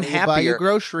 and I'm happier. Buy your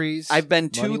groceries. I've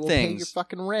been money two will things: pay your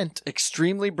fucking rent.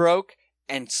 Extremely broke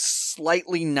and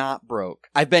slightly not broke.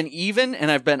 I've been even,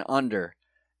 and I've been under.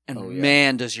 And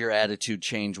man, does your attitude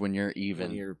change when you're even.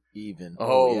 When you're even.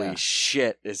 Holy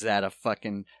shit, is that a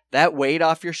fucking... That weight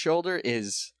off your shoulder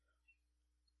is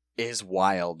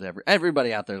wild.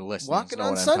 Everybody out there listening. Walking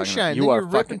on sunshine. You are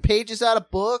ripping pages out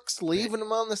of books, leaving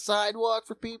them on the sidewalk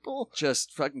for people.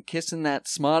 Just fucking kissing that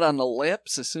smut on the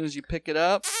lips as soon as you pick it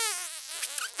up.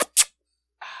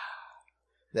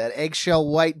 That eggshell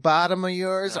white bottom of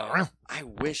yours. I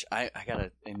wish I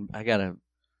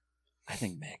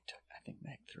think Meg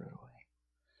threw it away.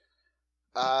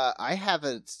 I have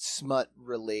a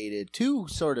two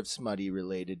sort of smutty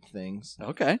related things.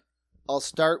 Okay. I'll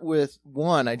start with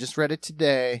one. I just read it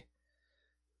today.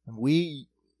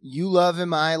 You love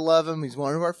him, I love him. He's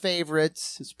one of our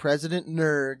favorites. It's President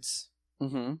Nerds.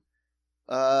 Mm-hmm.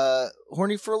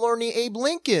 Horny Forlorny Abe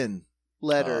Lincoln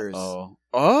letters. Oh.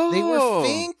 They were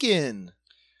thinking.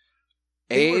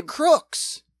 They were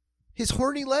crooks. His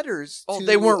horny letters. Oh,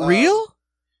 they weren't real?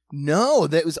 No,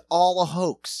 that was all a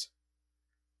hoax.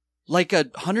 Like a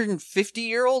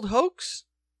 150-year-old hoax?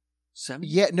 70?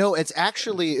 Yeah, no, it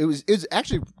was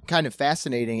actually kind of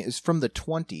fascinating. It was from the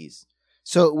 20s.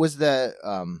 So it was the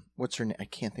what's her name? I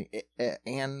can't think.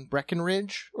 Anne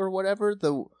Breckinridge or whatever,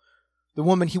 the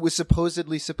woman he was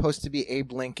supposedly supposed to be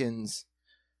Abe Lincoln's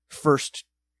first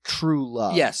true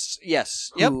love.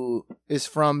 Yes. Who is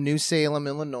from New Salem,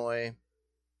 Illinois.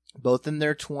 Both in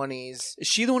their 20s. Is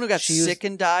she the one who got sick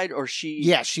and died, or she?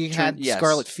 Yeah, she had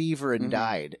scarlet fever and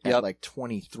died at like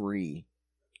 23.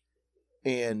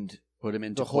 And put him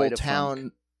into the whole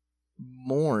town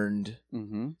mourned.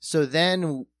 Mm-hmm. So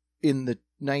then in the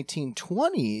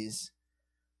 1920s,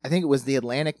 I think it was the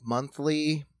Atlantic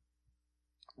Monthly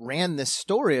ran this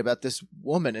story about this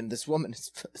woman, and this woman is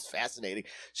fascinating.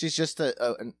 She's just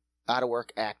an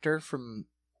out-of-work actor from,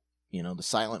 the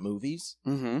silent movies.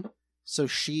 Mm-hmm. So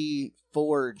she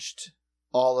forged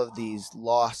all of these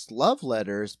lost love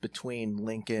letters between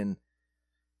Lincoln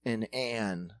and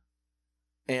Anne.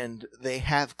 And they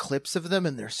have clips of them,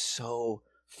 and they're so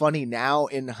funny now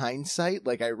in hindsight.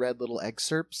 Like, I read little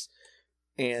excerpts.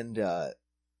 And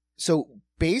so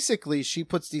basically she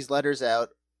puts these letters out.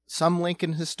 Some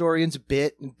Lincoln historians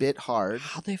bit hard.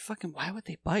 Why would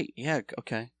they bite? Yeah,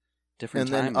 okay. Different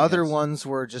time. And then other ones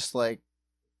were just like,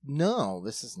 no,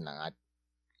 this is not.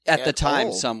 At the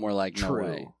time, some were like, no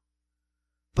way.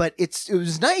 But it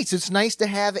was nice. It's nice to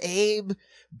have Abe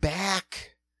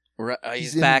back.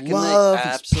 He's back in love.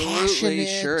 Absolutely.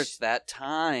 Sure, it's that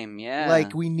time. Yeah.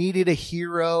 Like, we needed a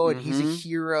hero, and he's a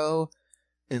hero.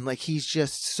 And, like, he's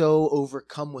just so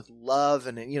overcome with love.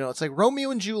 And, it's like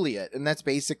Romeo and Juliet. And that's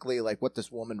basically, like, what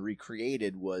this woman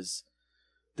recreated was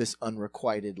this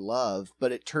unrequited love.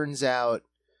 But it turns out...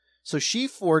 So she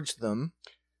forged them.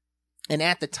 And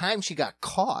at the time, she got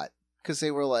caught. Because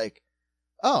they were like...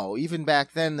 Oh, even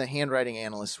back then, the handwriting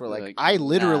analysts were like, I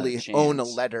literally own a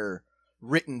letter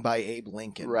written by Abe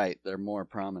Lincoln. Right. They're more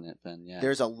prominent than,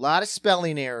 There's a lot of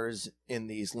spelling errors in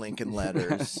these Lincoln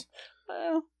letters.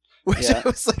 Well... Which I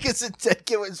was like, it's fantastic.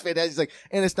 He's like,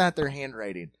 and it's not their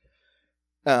handwriting.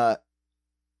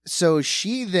 So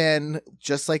she then,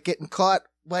 just like getting caught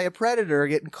by a predator,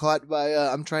 getting caught by,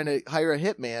 I'm trying to hire a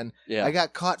hitman. Yeah. I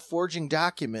got caught forging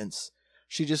documents.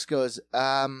 She just goes,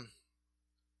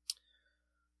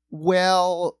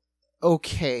 well,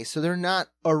 okay, so they're not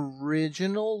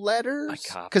original letters?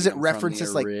 Because it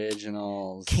references like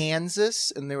originals.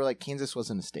 Kansas, and they were like, Kansas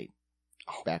wasn't a state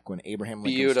back when Abraham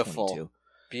Lincoln was 22.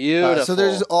 Beautiful. So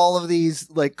there's all of these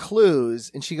like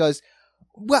clues, and she goes,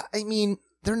 "Well, I mean,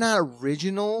 they're not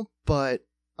original, but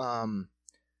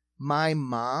my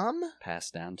mom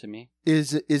passed down to me.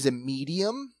 is a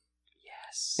medium,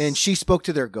 Yes, and she spoke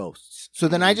to their ghosts." So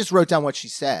then I just wrote down what she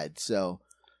said. So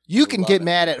you can Love get it.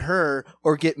 mad at her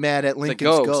or get mad at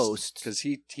Lincoln's ghost because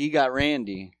he got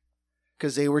Randy.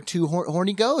 because they were two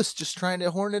horny ghosts just trying to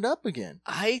horn it up again.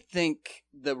 I think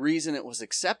the reason it was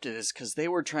accepted is because they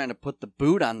were trying to put the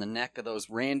boot on the neck of those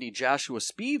Randy Joshua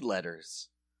Speed letters,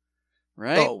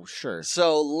 right? Oh, sure.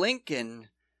 So Lincoln,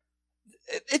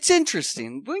 it's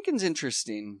interesting. Lincoln's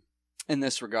interesting in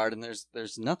this regard, and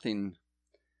there's nothing.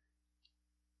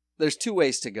 There's two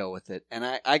ways to go with it, and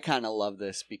I kind of love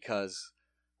this because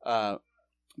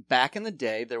back in the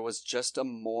day, there was just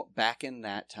back in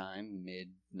that time,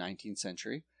 mid-19th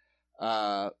century,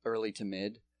 early to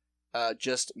mid,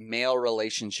 just male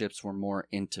relationships were more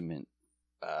intimate.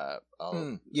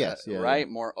 Yes, right?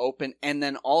 More open. And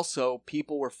then also,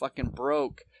 people were fucking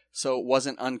broke, so it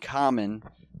wasn't uncommon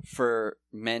for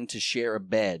men to share a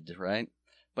bed, right?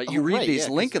 But you read these 'cause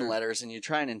Lincoln they're letters and you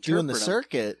try and interpret doing the them.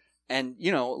 circuit. And,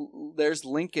 there's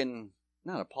Lincoln...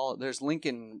 there's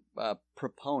Lincoln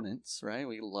proponents, right?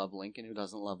 We love Lincoln. Who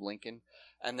doesn't love Lincoln?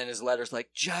 And then his letter's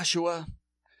like, Joshua,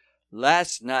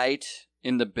 last night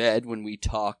in the bed when we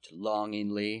talked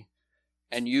longingly,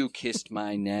 and you kissed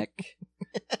my neck,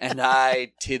 and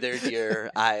I tithered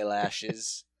your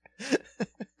eyelashes,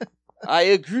 I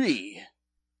agree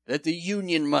that the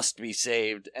Union must be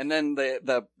saved. And then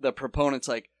the proponent's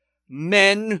like,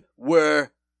 men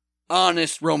were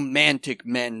honest, romantic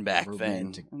men back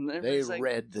then. And They like,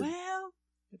 read the...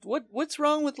 well, what's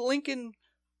wrong with Lincoln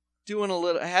doing a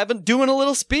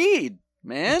little speed,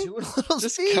 man? Doing a little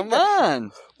Just speed. come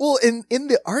on. Well, in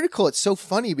the article, it's so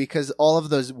funny because all of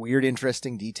those weird,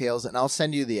 interesting details, and I'll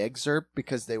send you the excerpt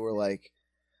because they were like,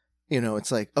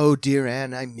 it's like, oh, dear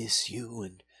Anne, I miss you,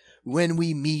 and when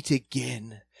we meet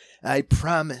again, I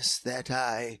promise that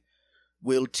I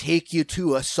will take you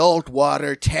to a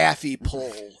saltwater taffy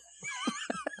pole.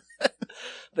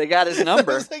 They got his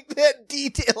number. It was like that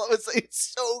detail. It was like,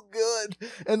 it's so good.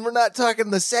 And we're not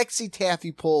talking the sexy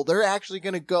taffy pole. They're actually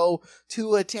going to go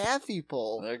to a taffy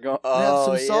pole. They're going, Have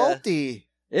some salty.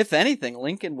 If anything,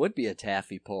 Lincoln would be a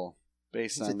taffy pole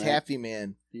based He's on a that. taffy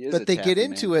man. He is But a they taffy get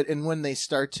into man. it, and when they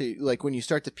start to, like, when you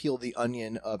start to peel the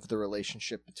onion of the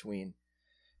relationship between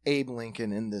Abe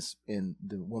Lincoln and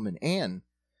the woman Anne,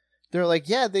 they're like,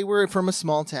 yeah, they were from a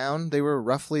small town. They were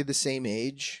roughly the same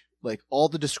age. Like, all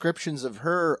the descriptions of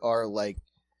her are like,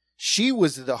 she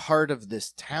was the heart of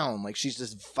this town. Like, she's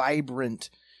this vibrant,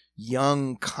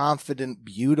 young, confident,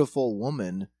 beautiful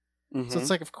woman. Mhm. So it's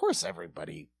like, of course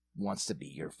everybody wants to be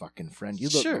your fucking friend. You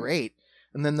look Sure. great.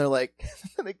 And then they're like,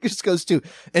 it just goes to,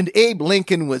 and Abe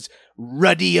Lincoln was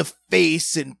ruddy of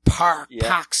face and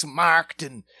pox-marked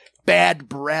and bad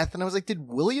breath. And I was like, did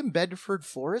William Bedford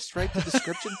Forrest write the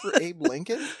description for Abe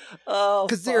Lincoln? Oh,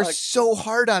 Because they're fuck. so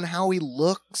hard on how he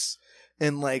looks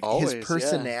and like Always, his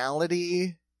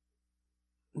personality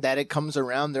that it comes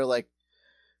around. They're like,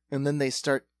 and then they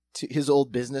start to, his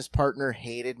old business partner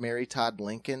hated Mary Todd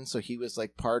Lincoln. So he was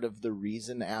like part of the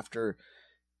reason after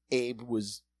Abe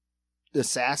was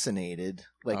assassinated.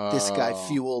 Like this guy Oh.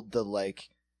 fueled the, like,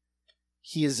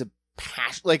 he is a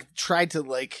passion, like tried to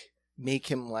like make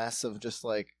him less of just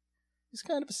like, he's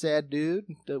kind of a sad dude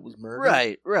that was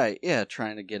murdered. Right. Yeah,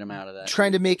 trying to get him out of that.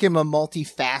 Trying to make him a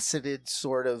multifaceted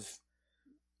sort of,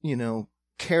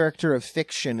 character of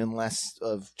fiction and less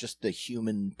of just the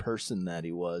human person that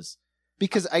he was.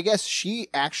 Because I guess she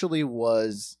actually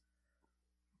was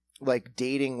like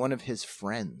dating one of his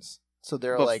friends. So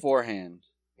they're like, beforehand.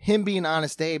 him being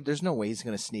Honest Abe, there's no way he's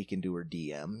going to sneak into her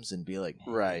DMs and be like,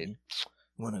 hey, Right.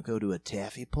 want to go to a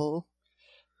taffy pull?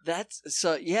 That's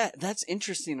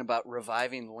interesting about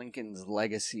reviving Lincoln's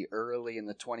legacy early in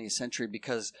the 20th century,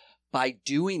 because by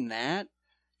doing that,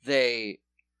 they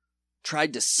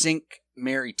tried to sink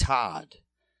Mary Todd,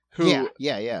 who,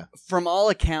 Yeah. from all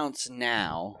accounts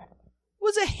now,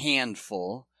 was a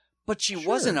handful, but she Sure.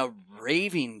 wasn't a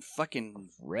raving fucking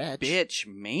Wretch. bitch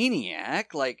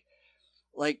maniac. Like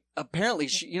apparently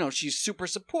she's super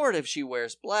supportive. She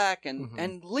wears black, and Mhm.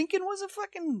 and Lincoln was a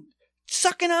fucking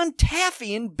sucking on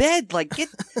taffy in bed. Like,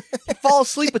 fall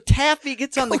asleep with taffy,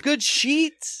 gets on the good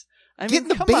sheets. Get in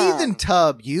the come bathing on.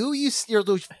 tub,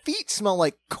 those feet smell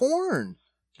like corn.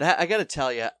 That, I gotta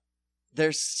tell you,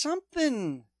 there's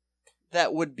something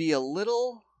that would be a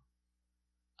little,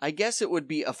 I guess it would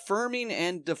be affirming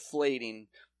and deflating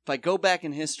if I go back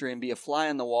in history and be a fly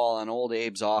on the wall on old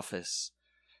Abe's office,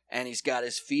 and he's got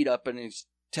his feet up and he's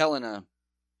telling a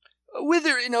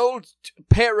withering old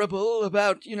parable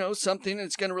about, something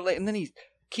that's going to relate. And then he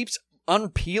keeps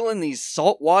unpeeling these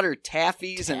saltwater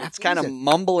taffies and it's kind of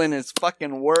mumbling his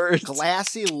fucking words.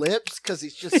 Glassy lips because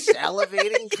he's just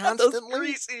salivating constantly. Those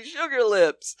greasy sugar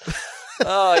lips.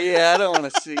 Oh, yeah, I don't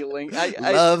want to see Lincoln.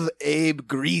 I love Abe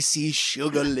Greasy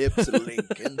Sugar Lips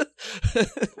Lincoln.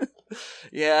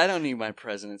 Yeah, I don't need my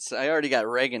presidents. I already got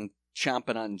Reagan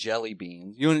chomping on jelly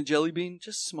beans. You want a jelly bean?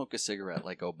 Just smoke a cigarette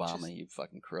like Obama, you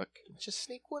fucking crook. Just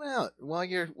sneak one out while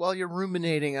you're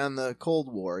ruminating on the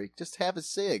Cold War. Just have a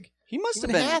cig. He must Even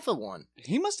have been half of one.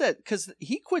 He must have, because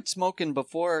he quit smoking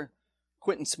before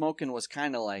quitting smoking was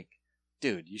kind of like,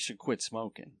 dude, you should quit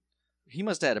smoking. He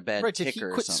must have had a bad Right, ticker did he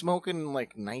or quit something. smoking in like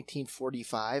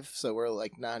 1945? So we're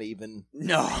like not even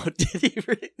No, did he?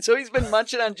 Really? So he's been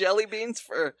munching on jelly beans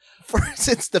for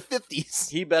since the 50s.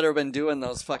 He better have been doing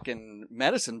those fucking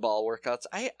medicine ball workouts.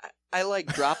 I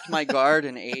like dropped my guard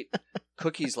and ate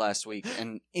cookies last week,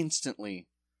 and instantly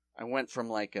I went to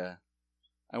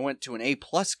an A+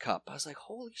 cup. I was like,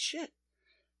 holy shit!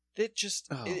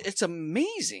 It's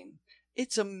amazing.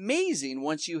 It's amazing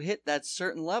once you hit that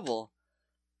certain level.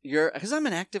 Because I'm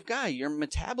an active guy. Your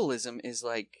metabolism is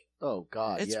like, oh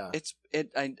god, it's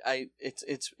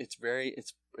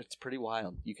pretty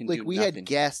wild. You can like do we nothing. had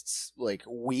guests like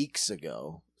weeks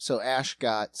ago. So Ash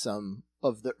got some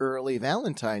of the early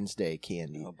Valentine's Day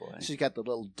candy. Oh boy, She's got the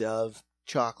little Dove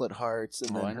chocolate hearts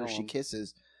and then Hershey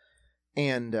Kisses.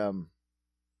 And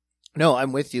no,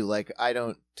 I'm with you. Like I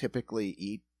don't typically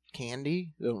eat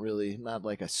candy. Not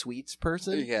like a sweets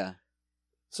person. Yeah.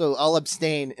 So I'll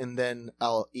abstain and then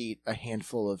I'll eat a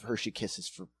handful of Hershey Kisses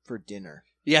for dinner.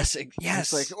 Yes.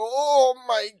 It's like, oh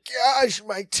my gosh,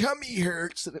 my tummy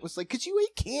hurts. And it was like, because you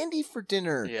ate candy for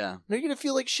dinner. Yeah. Now you're going to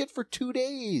feel like shit for 2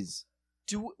 days.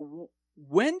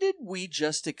 When did we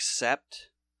just accept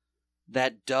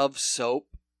that Dove soap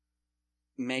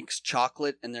makes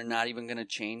chocolate and they're not even going to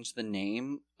change the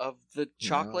name of the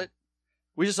chocolate? No.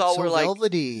 We just all were like,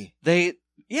 velvety. They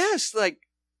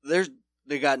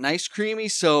got nice creamy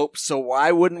soap, so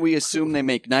why wouldn't we assume they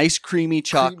make nice creamy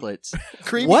chocolates?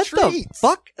 Creamy what treats. The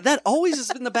fuck? That always is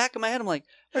in the back of my head. I'm like,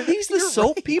 are these the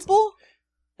soap people?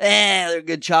 They're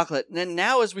good chocolate. And then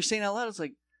now as we're saying out loud, it's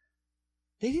like,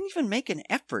 they didn't even make an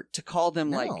effort to call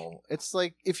them it's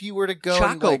like if you were to go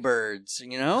Choco Birds,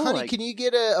 honey, can you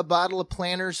get a bottle of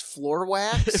Planters floor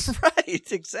wax?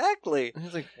 Right, exactly. And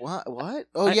he's like, what?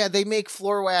 Oh, yeah, they make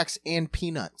floor wax and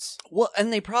peanuts. Well,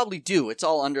 and they probably do. It's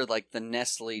all under like the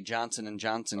Nestle Johnson &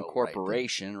 Johnson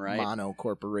Corporation, right? Mono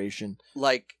Corporation.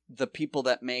 Like the people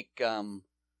that make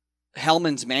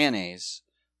Hellman's mayonnaise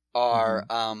are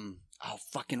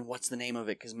what's the name of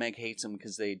it? Because Meg hates them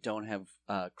because they don't have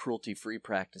cruelty-free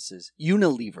practices.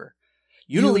 Unilever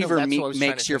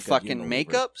makes your fucking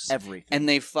makeups. Everything. And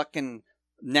they fucking,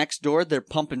 next door, they're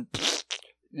pumping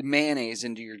mayonnaise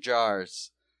into your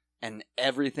jars. And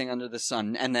everything under the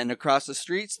sun. And then across the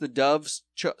streets, the Dove's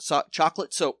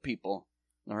chocolate soap people.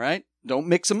 All right? Don't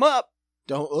mix them up.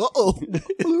 Don't.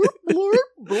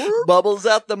 Bubbles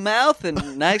out the mouth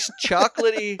and nice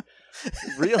chocolatey...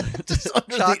 Real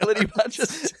chocolatey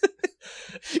bunches.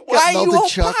 Why are you all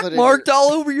pockmarked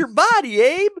all over your body,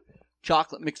 Abe?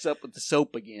 Chocolate mixed up with the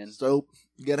soap again. Soap.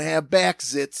 You gotta have back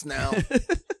zits now.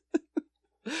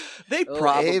 They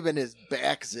probably Abe and his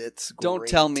back zits. Don't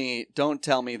tell me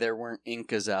there weren't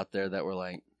Incas out there that were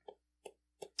like,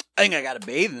 I think I gotta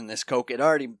bathe in this Coke. It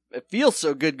feels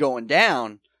so good going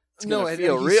down. It's gonna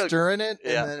feel real. Stirring it,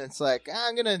 and then it's like,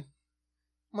 I'm gonna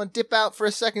dip out for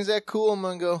a second. Is that cool? I'm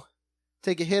gonna go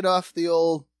take a hit off the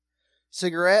old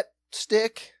cigarette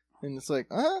stick. And it's like,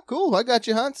 cool. I got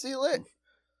you, hon. See you later.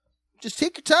 Just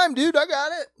take your time, dude. I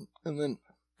got it. And then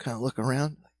kind of look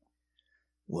around.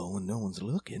 Well, when no one's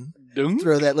looking,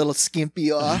 throw that little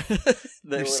skimpy off.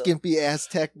 Your skimpy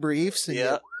Aztec briefs.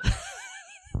 And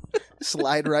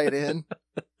slide right in.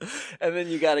 And then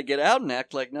you got to get out and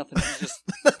act like nothing. You're just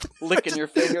licking your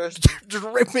fingers.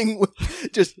 Dripping with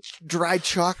just dry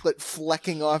chocolate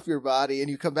flecking off your body.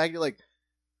 And you come back, you're like,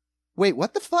 wait,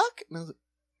 what the fuck? And I was like,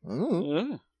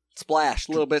 oh. Splashed,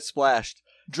 a little bit splashed.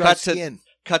 Dry skin.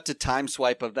 Cut to time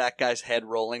swipe of that guy's head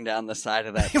rolling down the side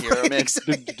of that pyramid.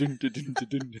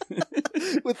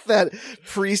 With that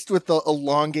priest with the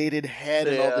elongated head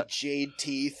and all the jade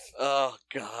teeth. Oh,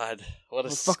 God. What a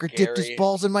fucker dipped his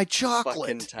balls in my chocolate.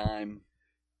 Fucking time.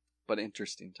 But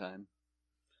interesting time.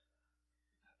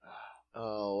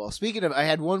 Oh, well, speaking of, I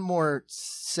had one more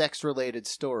sex-related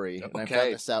story. And I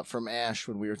found this out from Ash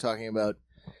when we were talking about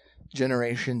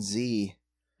Generation Z.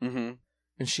 Mm-hmm.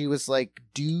 And she was like,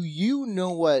 do you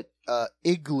know what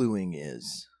iglooing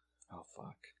is? Oh,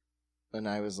 fuck. And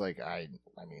I was like, I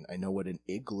mean, I know what an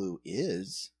igloo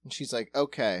is. And she's like,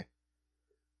 okay.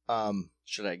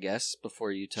 Should I guess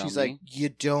before you tell me? She's like, you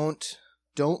don't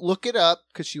look it up,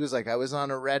 because she was like, I was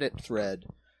on a Reddit thread.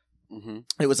 Mm-hmm.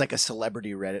 It was like a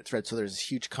celebrity Reddit thread, so there's a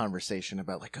huge conversation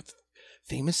about like a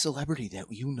famous celebrity that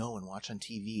you know and watch on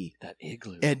TV That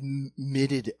igloo.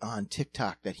 admitted on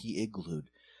TikTok that he iglooed.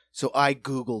 So I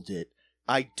Googled it.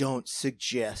 I don't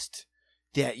suggest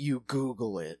that you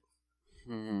Google it.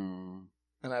 Hmm.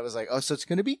 And I was like, oh, so it's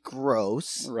going to be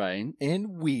gross Right. and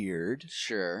weird.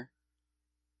 Sure.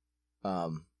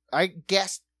 I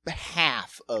guessed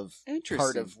half of Interesting.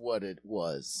 part of what it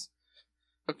was.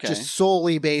 Okay. Just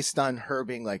solely based on her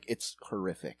being like, it's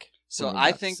horrific. So What I'm I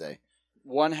about to think say.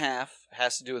 one half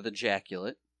has to do with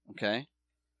ejaculate. Okay.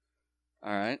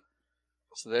 All right.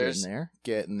 So there's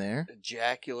Getting there.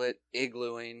 ejaculate,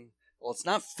 iglooing. Well, it's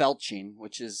not felching,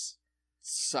 which is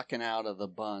sucking out of the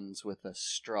buns with a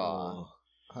straw. Oh,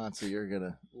 Hansel, you're going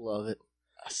to love it.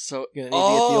 So, You're going to need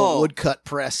to get the old woodcut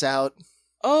press out.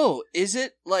 Oh, is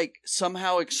it like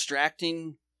somehow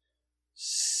extracting,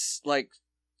 like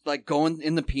going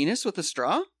in the penis with a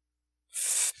straw?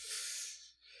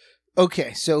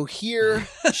 Okay, so here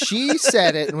she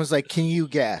said it and was like, can you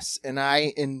guess? And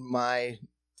I, in my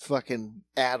fucking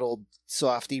addled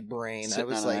softy brain, Sitting I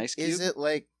was on an like, ice is cube? it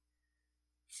like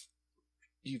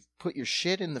you put your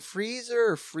shit in the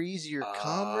freezer or freeze your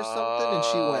cum or something? And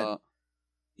she went,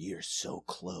 you're so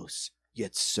close,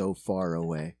 yet so far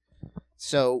away.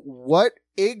 So what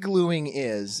iglooing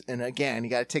is, and again, you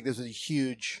got to take this with a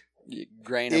huge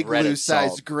grain of Reddit igloo-sized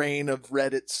salt. grain of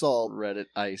Reddit salt. Reddit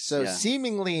ice. So yeah.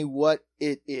 seemingly what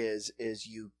it is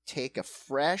you take a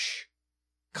fresh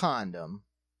condom,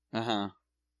 Uh-huh.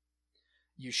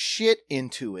 you shit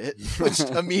into it, which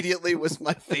immediately was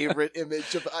my favorite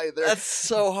image of either That's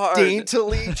so hard.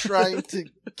 daintily trying to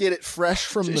get it fresh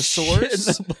from the Just shit in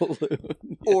source the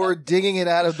balloon. or digging it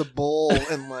out of the bowl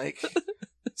and like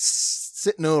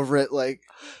sitting over it like.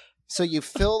 So you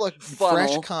fill a fresh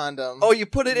Funnel. condom. Oh, you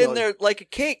put it in Well, there like a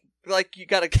cake. Like you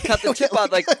got to cut the tip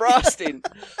out like frosting.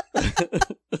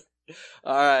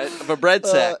 All right. Of a bread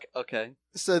sack. Okay.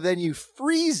 So then you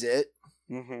freeze it.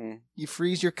 Mm-hmm. You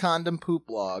freeze your condom poop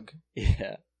log,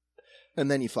 Yeah.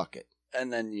 and then you fuck it.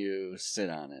 And then you sit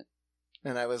on it.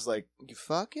 And I was like, you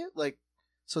fuck it? Like,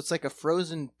 so it's like a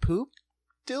frozen poop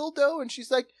dildo? And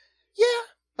she's like, yeah.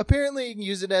 Apparently you can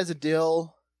use it as a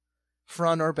dill,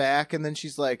 front or back. And then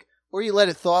she's like, or you let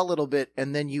it thaw a little bit,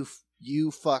 and then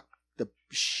you fuck the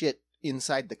shit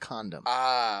inside the condom.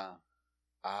 Ah.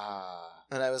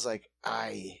 And I was like,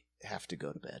 I have to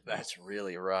go to bed. That's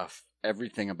really rough.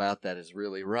 Everything about that is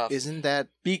really rough. Isn't that?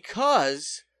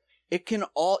 Because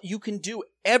you can do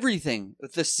everything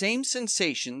with the same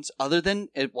sensations other than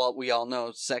well, we all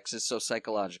know sex is so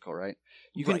psychological, right?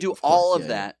 You can Right, do of course, all of yeah,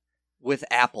 that with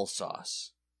applesauce,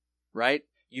 right?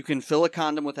 You can fill a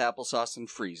condom with applesauce and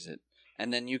freeze it,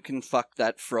 and then you can fuck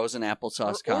that frozen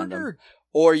applesauce condom,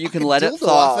 or you can let it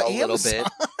thaw a little bit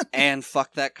and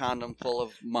fuck that condom full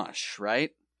of mush,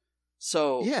 right?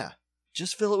 So Yeah.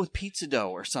 just fill it with pizza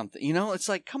dough or something. You know, it's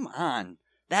like, come on,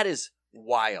 that is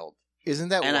wild. Isn't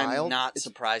that And wild? I'm not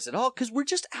surprised at all because we're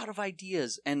just out of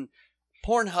ideas, and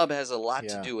Pornhub has a lot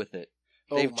Yeah. to do with it.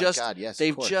 Oh They've my just God, yes, of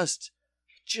they've course.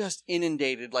 just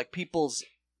inundated like people's.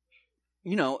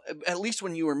 You know, at least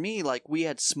when you or me, like we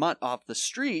had smut off the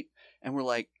street, and we're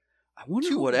like, I wonder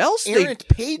Two what else errant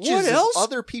pages what else? of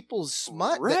other people's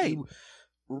smut that Right. you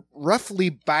roughly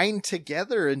bind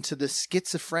together into the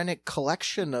schizophrenic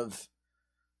collection of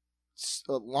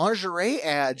lingerie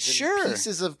ads Sure. and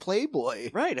pieces of Playboy.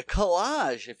 right, a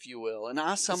collage, if you will, an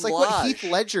assemblage. It's like what Heath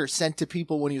Ledger sent to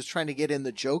people when he was trying to get in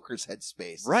the Joker's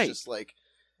headspace. It's Right. just like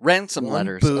ransom one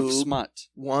letters of boob. smut.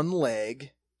 one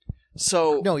leg.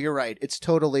 So No, you're right. It's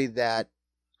totally that.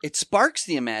 it sparks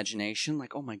the imagination,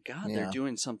 like, oh my God, Yeah. they're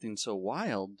doing something so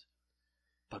wild.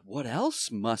 But what else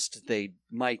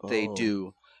might they Oh.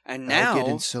 do? And I'll get now,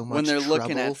 in so much when they're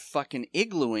looking trouble. at fucking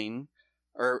iglooing,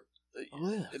 or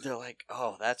Ugh. they're like,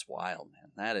 oh, that's wild,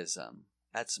 man. That is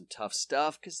that's some tough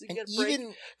stuff because they And get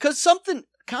even because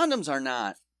condoms are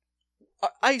not.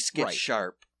 Ice gets Right.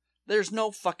 sharp. There's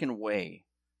no fucking way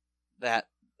that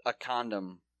a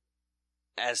condom,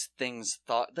 as things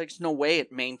thought, there's no way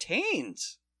it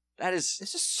maintains. That is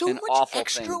this is so an much awful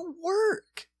extra thing.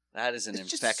 work. That is an It's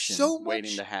just infection so much-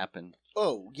 waiting to happen.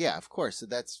 Oh, yeah, of course.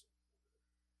 That's,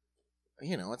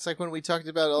 it's like when we talked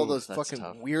about all Oof, those that's fucking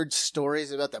tough. weird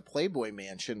stories about the Playboy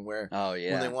Mansion where Oh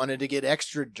yeah. when they wanted to get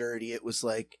extra dirty, it was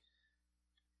like,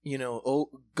 oh,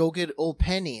 go get old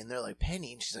Penny. And they're like,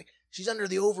 Penny? And she's like, she's under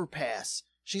the overpass.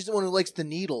 She's the one who likes the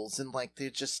needles. And like,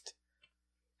 they just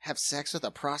have sex with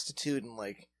a prostitute and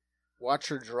like watch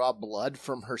her draw blood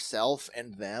from herself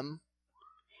and them.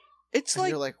 It's And like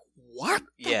you're like, what?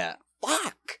 yeah.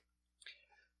 Fuck.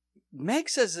 Meg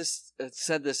said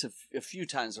this a few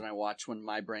times when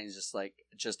my brain's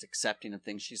just accepting of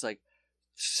things. She's like,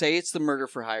 say it's the Murder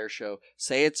for Hire show.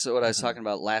 Say it's what I was talking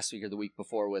about last week or the week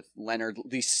before with Leonard,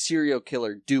 these serial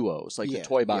killer duos, like the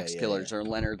Toy Box Killers or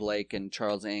Leonard Lake and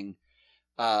Charles Ng,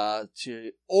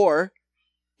 or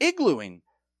iglooing.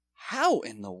 How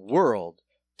in the world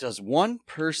does one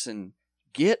person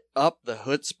get up the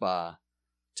chutzpah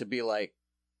to be like,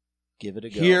 give it a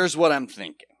go. Here's what I'm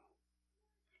thinking.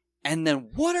 And then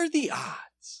what are the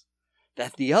odds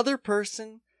that the other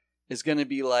person is going to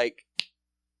be like,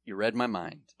 you read my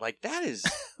mind? Like, that is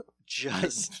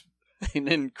just an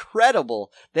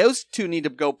incredible. Those two need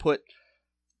to go put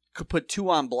 2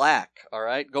 on black, all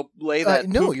right? Go lay that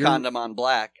poop condom on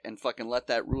black and fucking let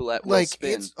that roulette wheel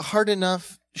spin. It's hard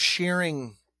enough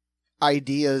sharing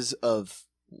ideas of,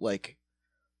 like,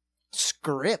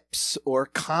 scripts or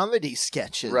comedy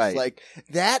sketches. Right. Like,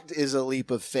 that is a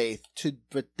leap of faith.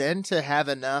 But then to have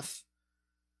enough,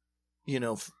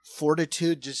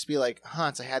 fortitude, just be like,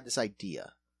 Hans, I had this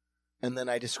idea. And then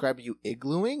I describe you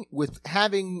iglooing with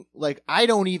having, like, I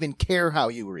don't even care how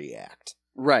you react.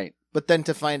 Right. But then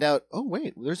to find out, oh,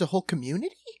 wait, there's a whole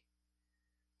community?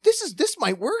 This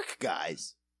might work,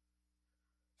 guys.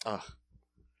 Ugh.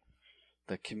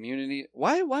 The community.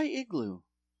 Why igloo?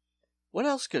 What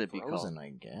else could it be Frozen, called? I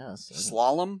guess.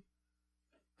 Slalom?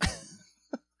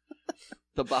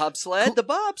 The bobsled? The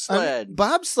bobsled.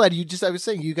 Bobsled, I was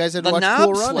saying, you guys had The watched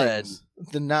knob Cool sled. Runnings.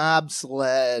 The knob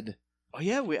sled. Oh,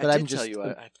 yeah, But I I'm did tell just you.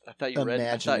 I thought you read.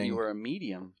 I thought imagining. you were a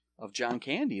medium of John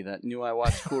Candy that knew I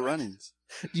watched Cool Runnings.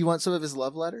 Do you want some of his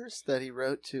love letters that he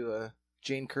wrote to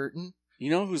Jane Curtin? You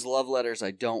know whose love letters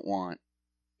I don't want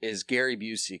is Gary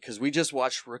Busey, because we just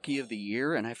watched Rookie of the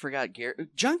Year, and I forgot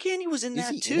John Candy was in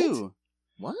that too.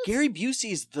 What? Gary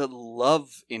Busey's the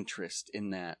love interest in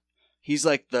that. He's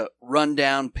like the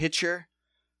rundown pitcher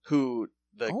who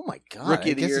oh my God,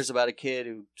 Rookie of the Year is about a kid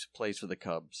who plays for the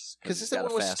Cubs. Because is that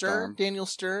one with Stern, Daniel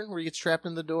Stern, where he gets trapped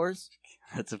in the doors?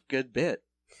 That's a good bit.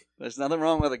 There's nothing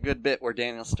wrong with a good bit where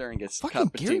Daniel Stern gets fucking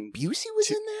cut Gary between. Busey was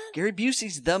in that? Gary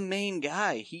Busey's the main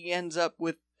guy. He ends up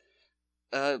with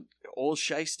old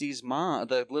Shiesty's mom,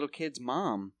 the little kid's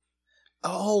mom.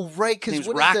 Oh, right, because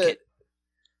what Rocket.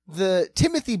 The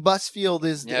Timothy Busfield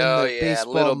is in the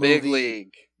baseball Little movie Big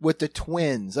League with the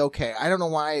twins. Okay, I don't know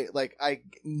why. Like,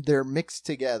 they're mixed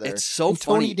together. It's so and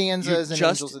funny. Tony Danza is in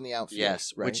Angels in the Outfield.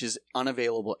 Yes, right? which is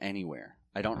unavailable anywhere.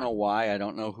 I don't know why. I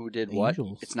don't know who did what.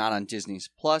 It's not on Disney's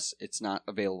Plus. It's not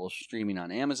available streaming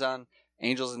on Amazon.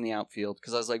 Angels in the Outfield.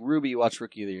 Because I was like, Ruby, you watch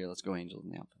Rookie of the Year. Let's go Angels in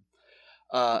the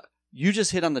Outfield. You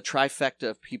just hit on the trifecta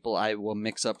of people I will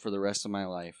mix up for the rest of my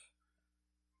life.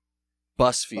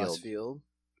 Busfield.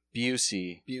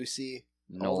 Busey.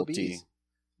 Nolte.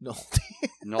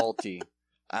 Nolte.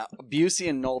 Busey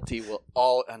and Nolte will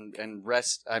all and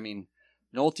rest. I mean,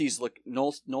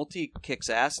 Nolte kicks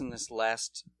ass in this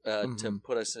last to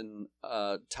put us in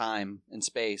time and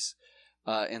space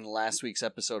in last week's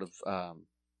episode of.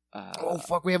 Oh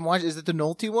fuck! We haven't watched. Is it the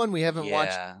Nolte one? We haven't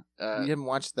watched. We haven't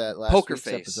watched that last Poker week's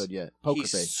Face episode yet. Poker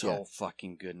He's Face. so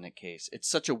fucking good in that case. It's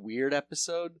such a weird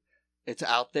episode. It's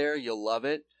out there. You'll love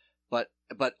it.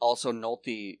 But also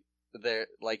Nolte, there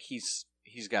like he's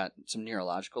got some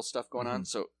neurological stuff going on.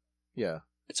 So yeah,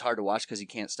 it's hard to watch because he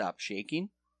can't stop shaking.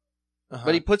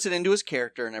 But he puts it into his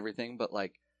character and everything. But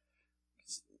like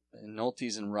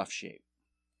Nolte's in rough shape.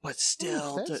 But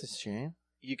still, that's a shame.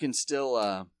 You can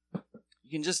still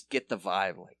you can just get the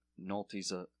vibe. Like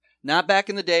Nolte's not back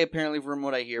in the day, apparently, from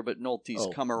what I hear. But Nolte's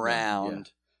come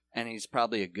around, and he's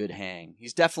probably a good hang.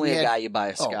 He's definitely a guy you buy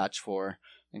a scotch for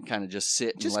and kind of just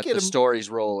sit and let the stories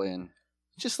roll in.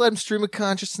 Just let him stream of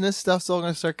consciousness. Stuff's all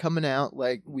going to start coming out.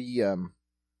 Like we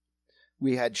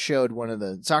had showed one of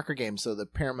the soccer games, so the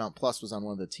Paramount Plus was on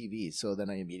one of the TVs. So then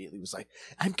I immediately was like,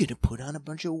 I'm going to put on a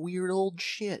bunch of weird old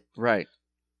shit. Right.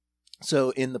 So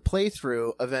in the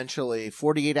playthrough, eventually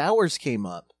 48 Hours came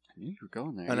up. I knew you were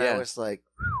going there. And I was like,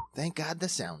 thank God the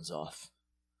sound's off.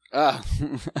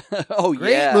 Oh,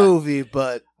 Great movie,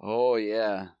 but... Oh,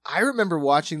 yeah. I remember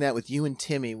watching that with you and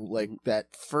Timmy, like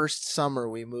that first summer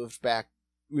we moved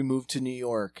to New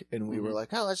York, and we were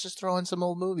like, oh, let's just throw in some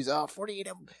old movies. Oh, 48,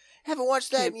 I haven't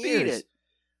watched that in years.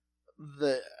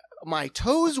 My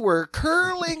toes were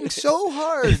curling so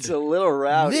hard. It's a little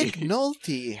rowdy. Nick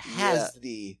Nolte has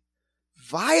the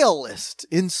vilest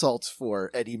insults for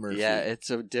Eddie Murphy. Yeah, it's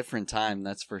a different time,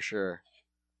 that's for sure.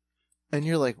 And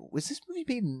you're like, was this movie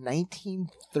made in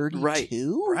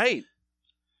 1932? Right.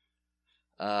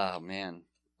 Oh, man.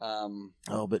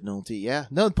 But Nolte, yeah.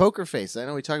 No, Poker Face. I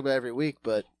know we talk about it every week,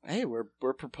 but hey, we're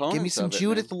proponents. give me some of it,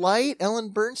 Judith man. Light, Ellen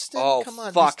Bernstein. Oh, come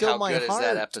on, fuck! Be Still How My good Heart. is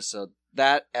that episode?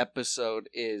 That episode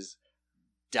is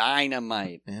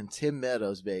dynamite. And Tim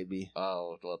Meadows, baby.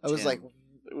 Oh, well, I was Tim, like,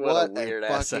 what a what weird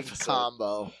a ass fucking episode.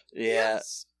 combo. Yeah.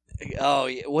 Yes. Oh,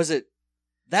 yeah. Was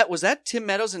that Tim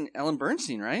Meadows and Ellen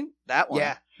Bernstein, right? That one.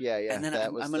 Yeah. And then that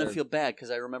I'm was going to their- feel bad because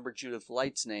I remember Judith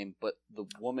Light's name, but the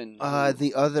woman.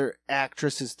 The other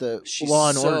actress is the she's Law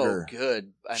and so Order.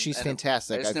 good. She's I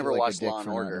fantastic. just feel never like a watched dick Law and for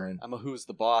not Order. knowing. I'm a Who's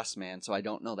the Boss man, so I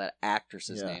don't know that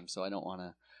actress's Yeah. name, so I don't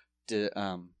want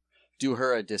to do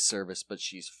her a disservice. But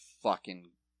she's fucking.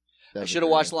 That I was a should have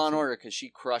great watched Law and episode. Order because she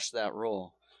crushed that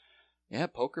role. Yeah,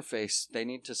 Poker Face. They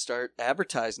need to start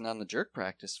advertising on the Jerk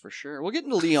Practice for sure. We'll get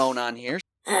into Leon on here.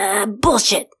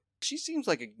 Bullshit. She seems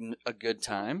like a good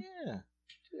time. Yeah.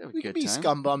 Have a We good could be time.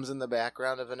 scumbums in the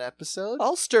background of an episode.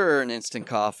 I'll stir an instant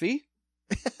coffee.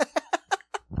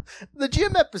 The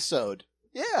gym episode.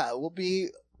 Yeah, I'll be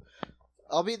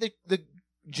the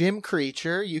gym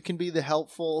creature. You can be the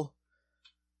helpful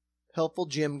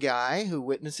gym guy who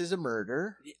witnesses a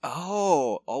murder.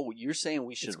 Oh, you're saying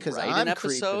we should Because write I'm an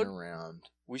creeping episode? around.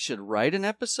 We should write an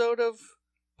episode of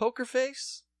Poker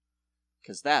Face?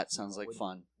 Because that sounds like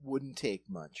fun. Wouldn't take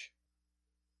much.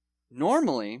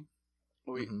 Normally,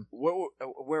 we Mhm.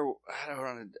 where I don't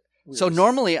know. We So were-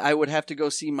 normally I would have to go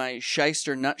see my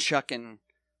shyster nutshucking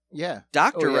yeah.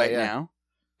 doctor Oh, yeah, right yeah. now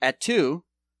at 2,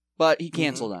 but he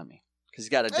canceled on me because he's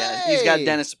got a Hey!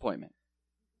 dentist appointment.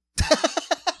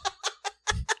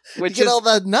 To Which get is all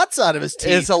the nuts out of his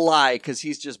teeth. it's a lie because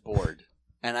he's just bored,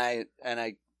 and it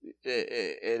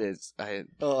is.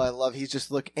 Oh, I love. He's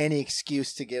just any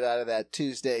excuse to get out of that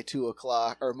Tuesday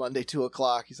 2:00 or Monday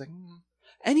 2:00. He's like,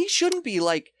 And he shouldn't be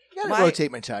like. gotta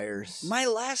rotate my tires. My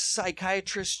last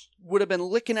psychiatrist would have been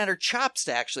licking at her chops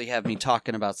to actually have me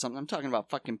talking about something. I'm talking about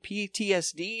fucking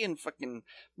PTSD and fucking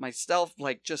myself,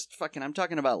 like just fucking. I'm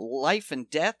talking about life and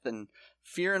death and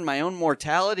fearing my own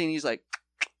mortality. And he's like,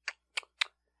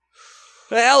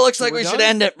 "Well, looks So like we're we should done?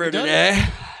 end it for We're done? today."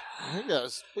 I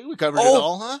think we covered Oh. it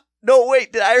all, huh? No,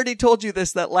 wait. I already told you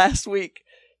this. That last week,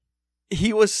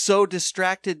 he was so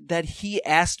distracted that he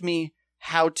asked me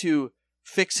how to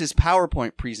fix his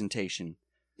PowerPoint presentation.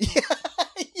 Yeah.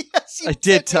 Yes, you I did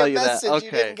sent me tell a you that. message. You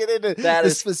Okay. didn't get into That the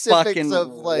is specifics fucking of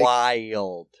like,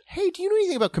 wild. hey, do you know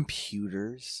anything about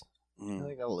computers? Mm.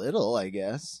 Like a little, I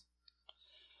guess.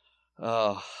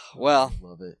 Oh, well. I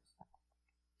love it.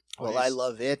 Well, I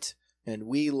love it, and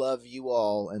we love you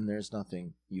all, and there's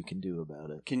nothing you can do about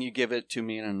it. Can you give it to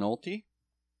me in a Nolte?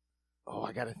 Oh,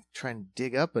 I gotta try and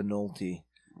dig up a Nolte.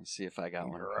 Let's see if I got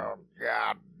one. Oh,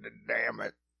 God damn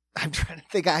it. I'm trying to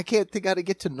think. I can't think how to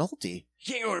get to Nolte.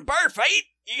 You ain't going to bar fight.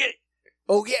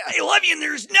 Oh, yeah. I love you and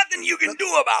there's nothing you can do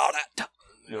about it.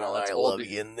 Well, that's I old. love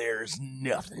you, and there's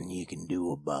nothing you can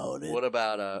do about it. What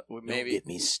about, Don't maybe, get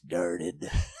me started.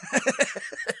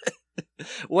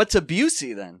 what's a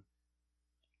Busey then?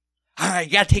 All right,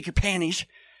 you got to take your panties.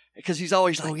 Because he's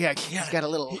always like, Oh, yeah, he's got a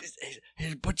little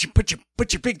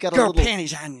put your big got a girl little-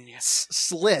 panties on you.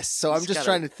 sliss. So I'm He's just got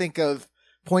trying to think of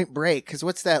Point Break, because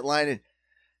what's that line in?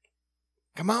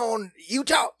 Come on,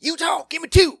 Utah, give me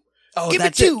 2. Oh, Give me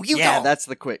that's 2, it. Utah. Yeah, that's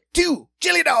the quick. 2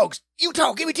 chili dogs,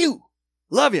 Utah, give me 2.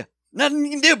 Love you. Nothing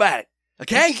you can do about it.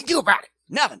 Nothing Okay? you can do about it.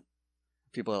 Nothing.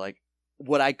 People are like,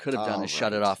 what I could have done All is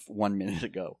shut it right. off 1 minute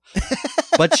ago.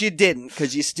 But you didn't,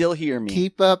 because you still hear me.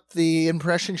 Keep up the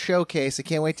impression showcase. I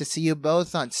can't wait to see you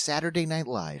both on Saturday Night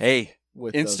Live. Hey,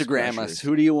 with those Instagram us. crushers.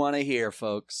 Who do you want to hear,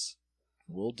 folks?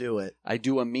 We'll do it. I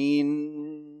do a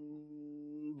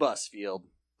mean Busfield.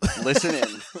 Listen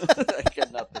in. I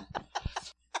got nothing.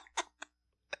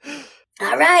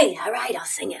 All right. I'll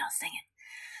sing it.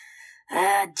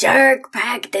 Jerk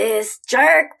practice.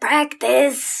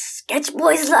 Sketch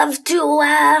boys love to,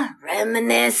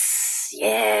 reminisce.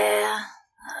 Yeah.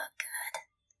 Oh,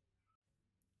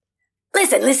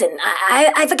 God. Listen.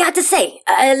 I forgot to say,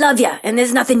 I love ya, and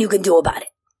there's nothing you can do about it.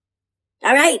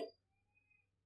 All right?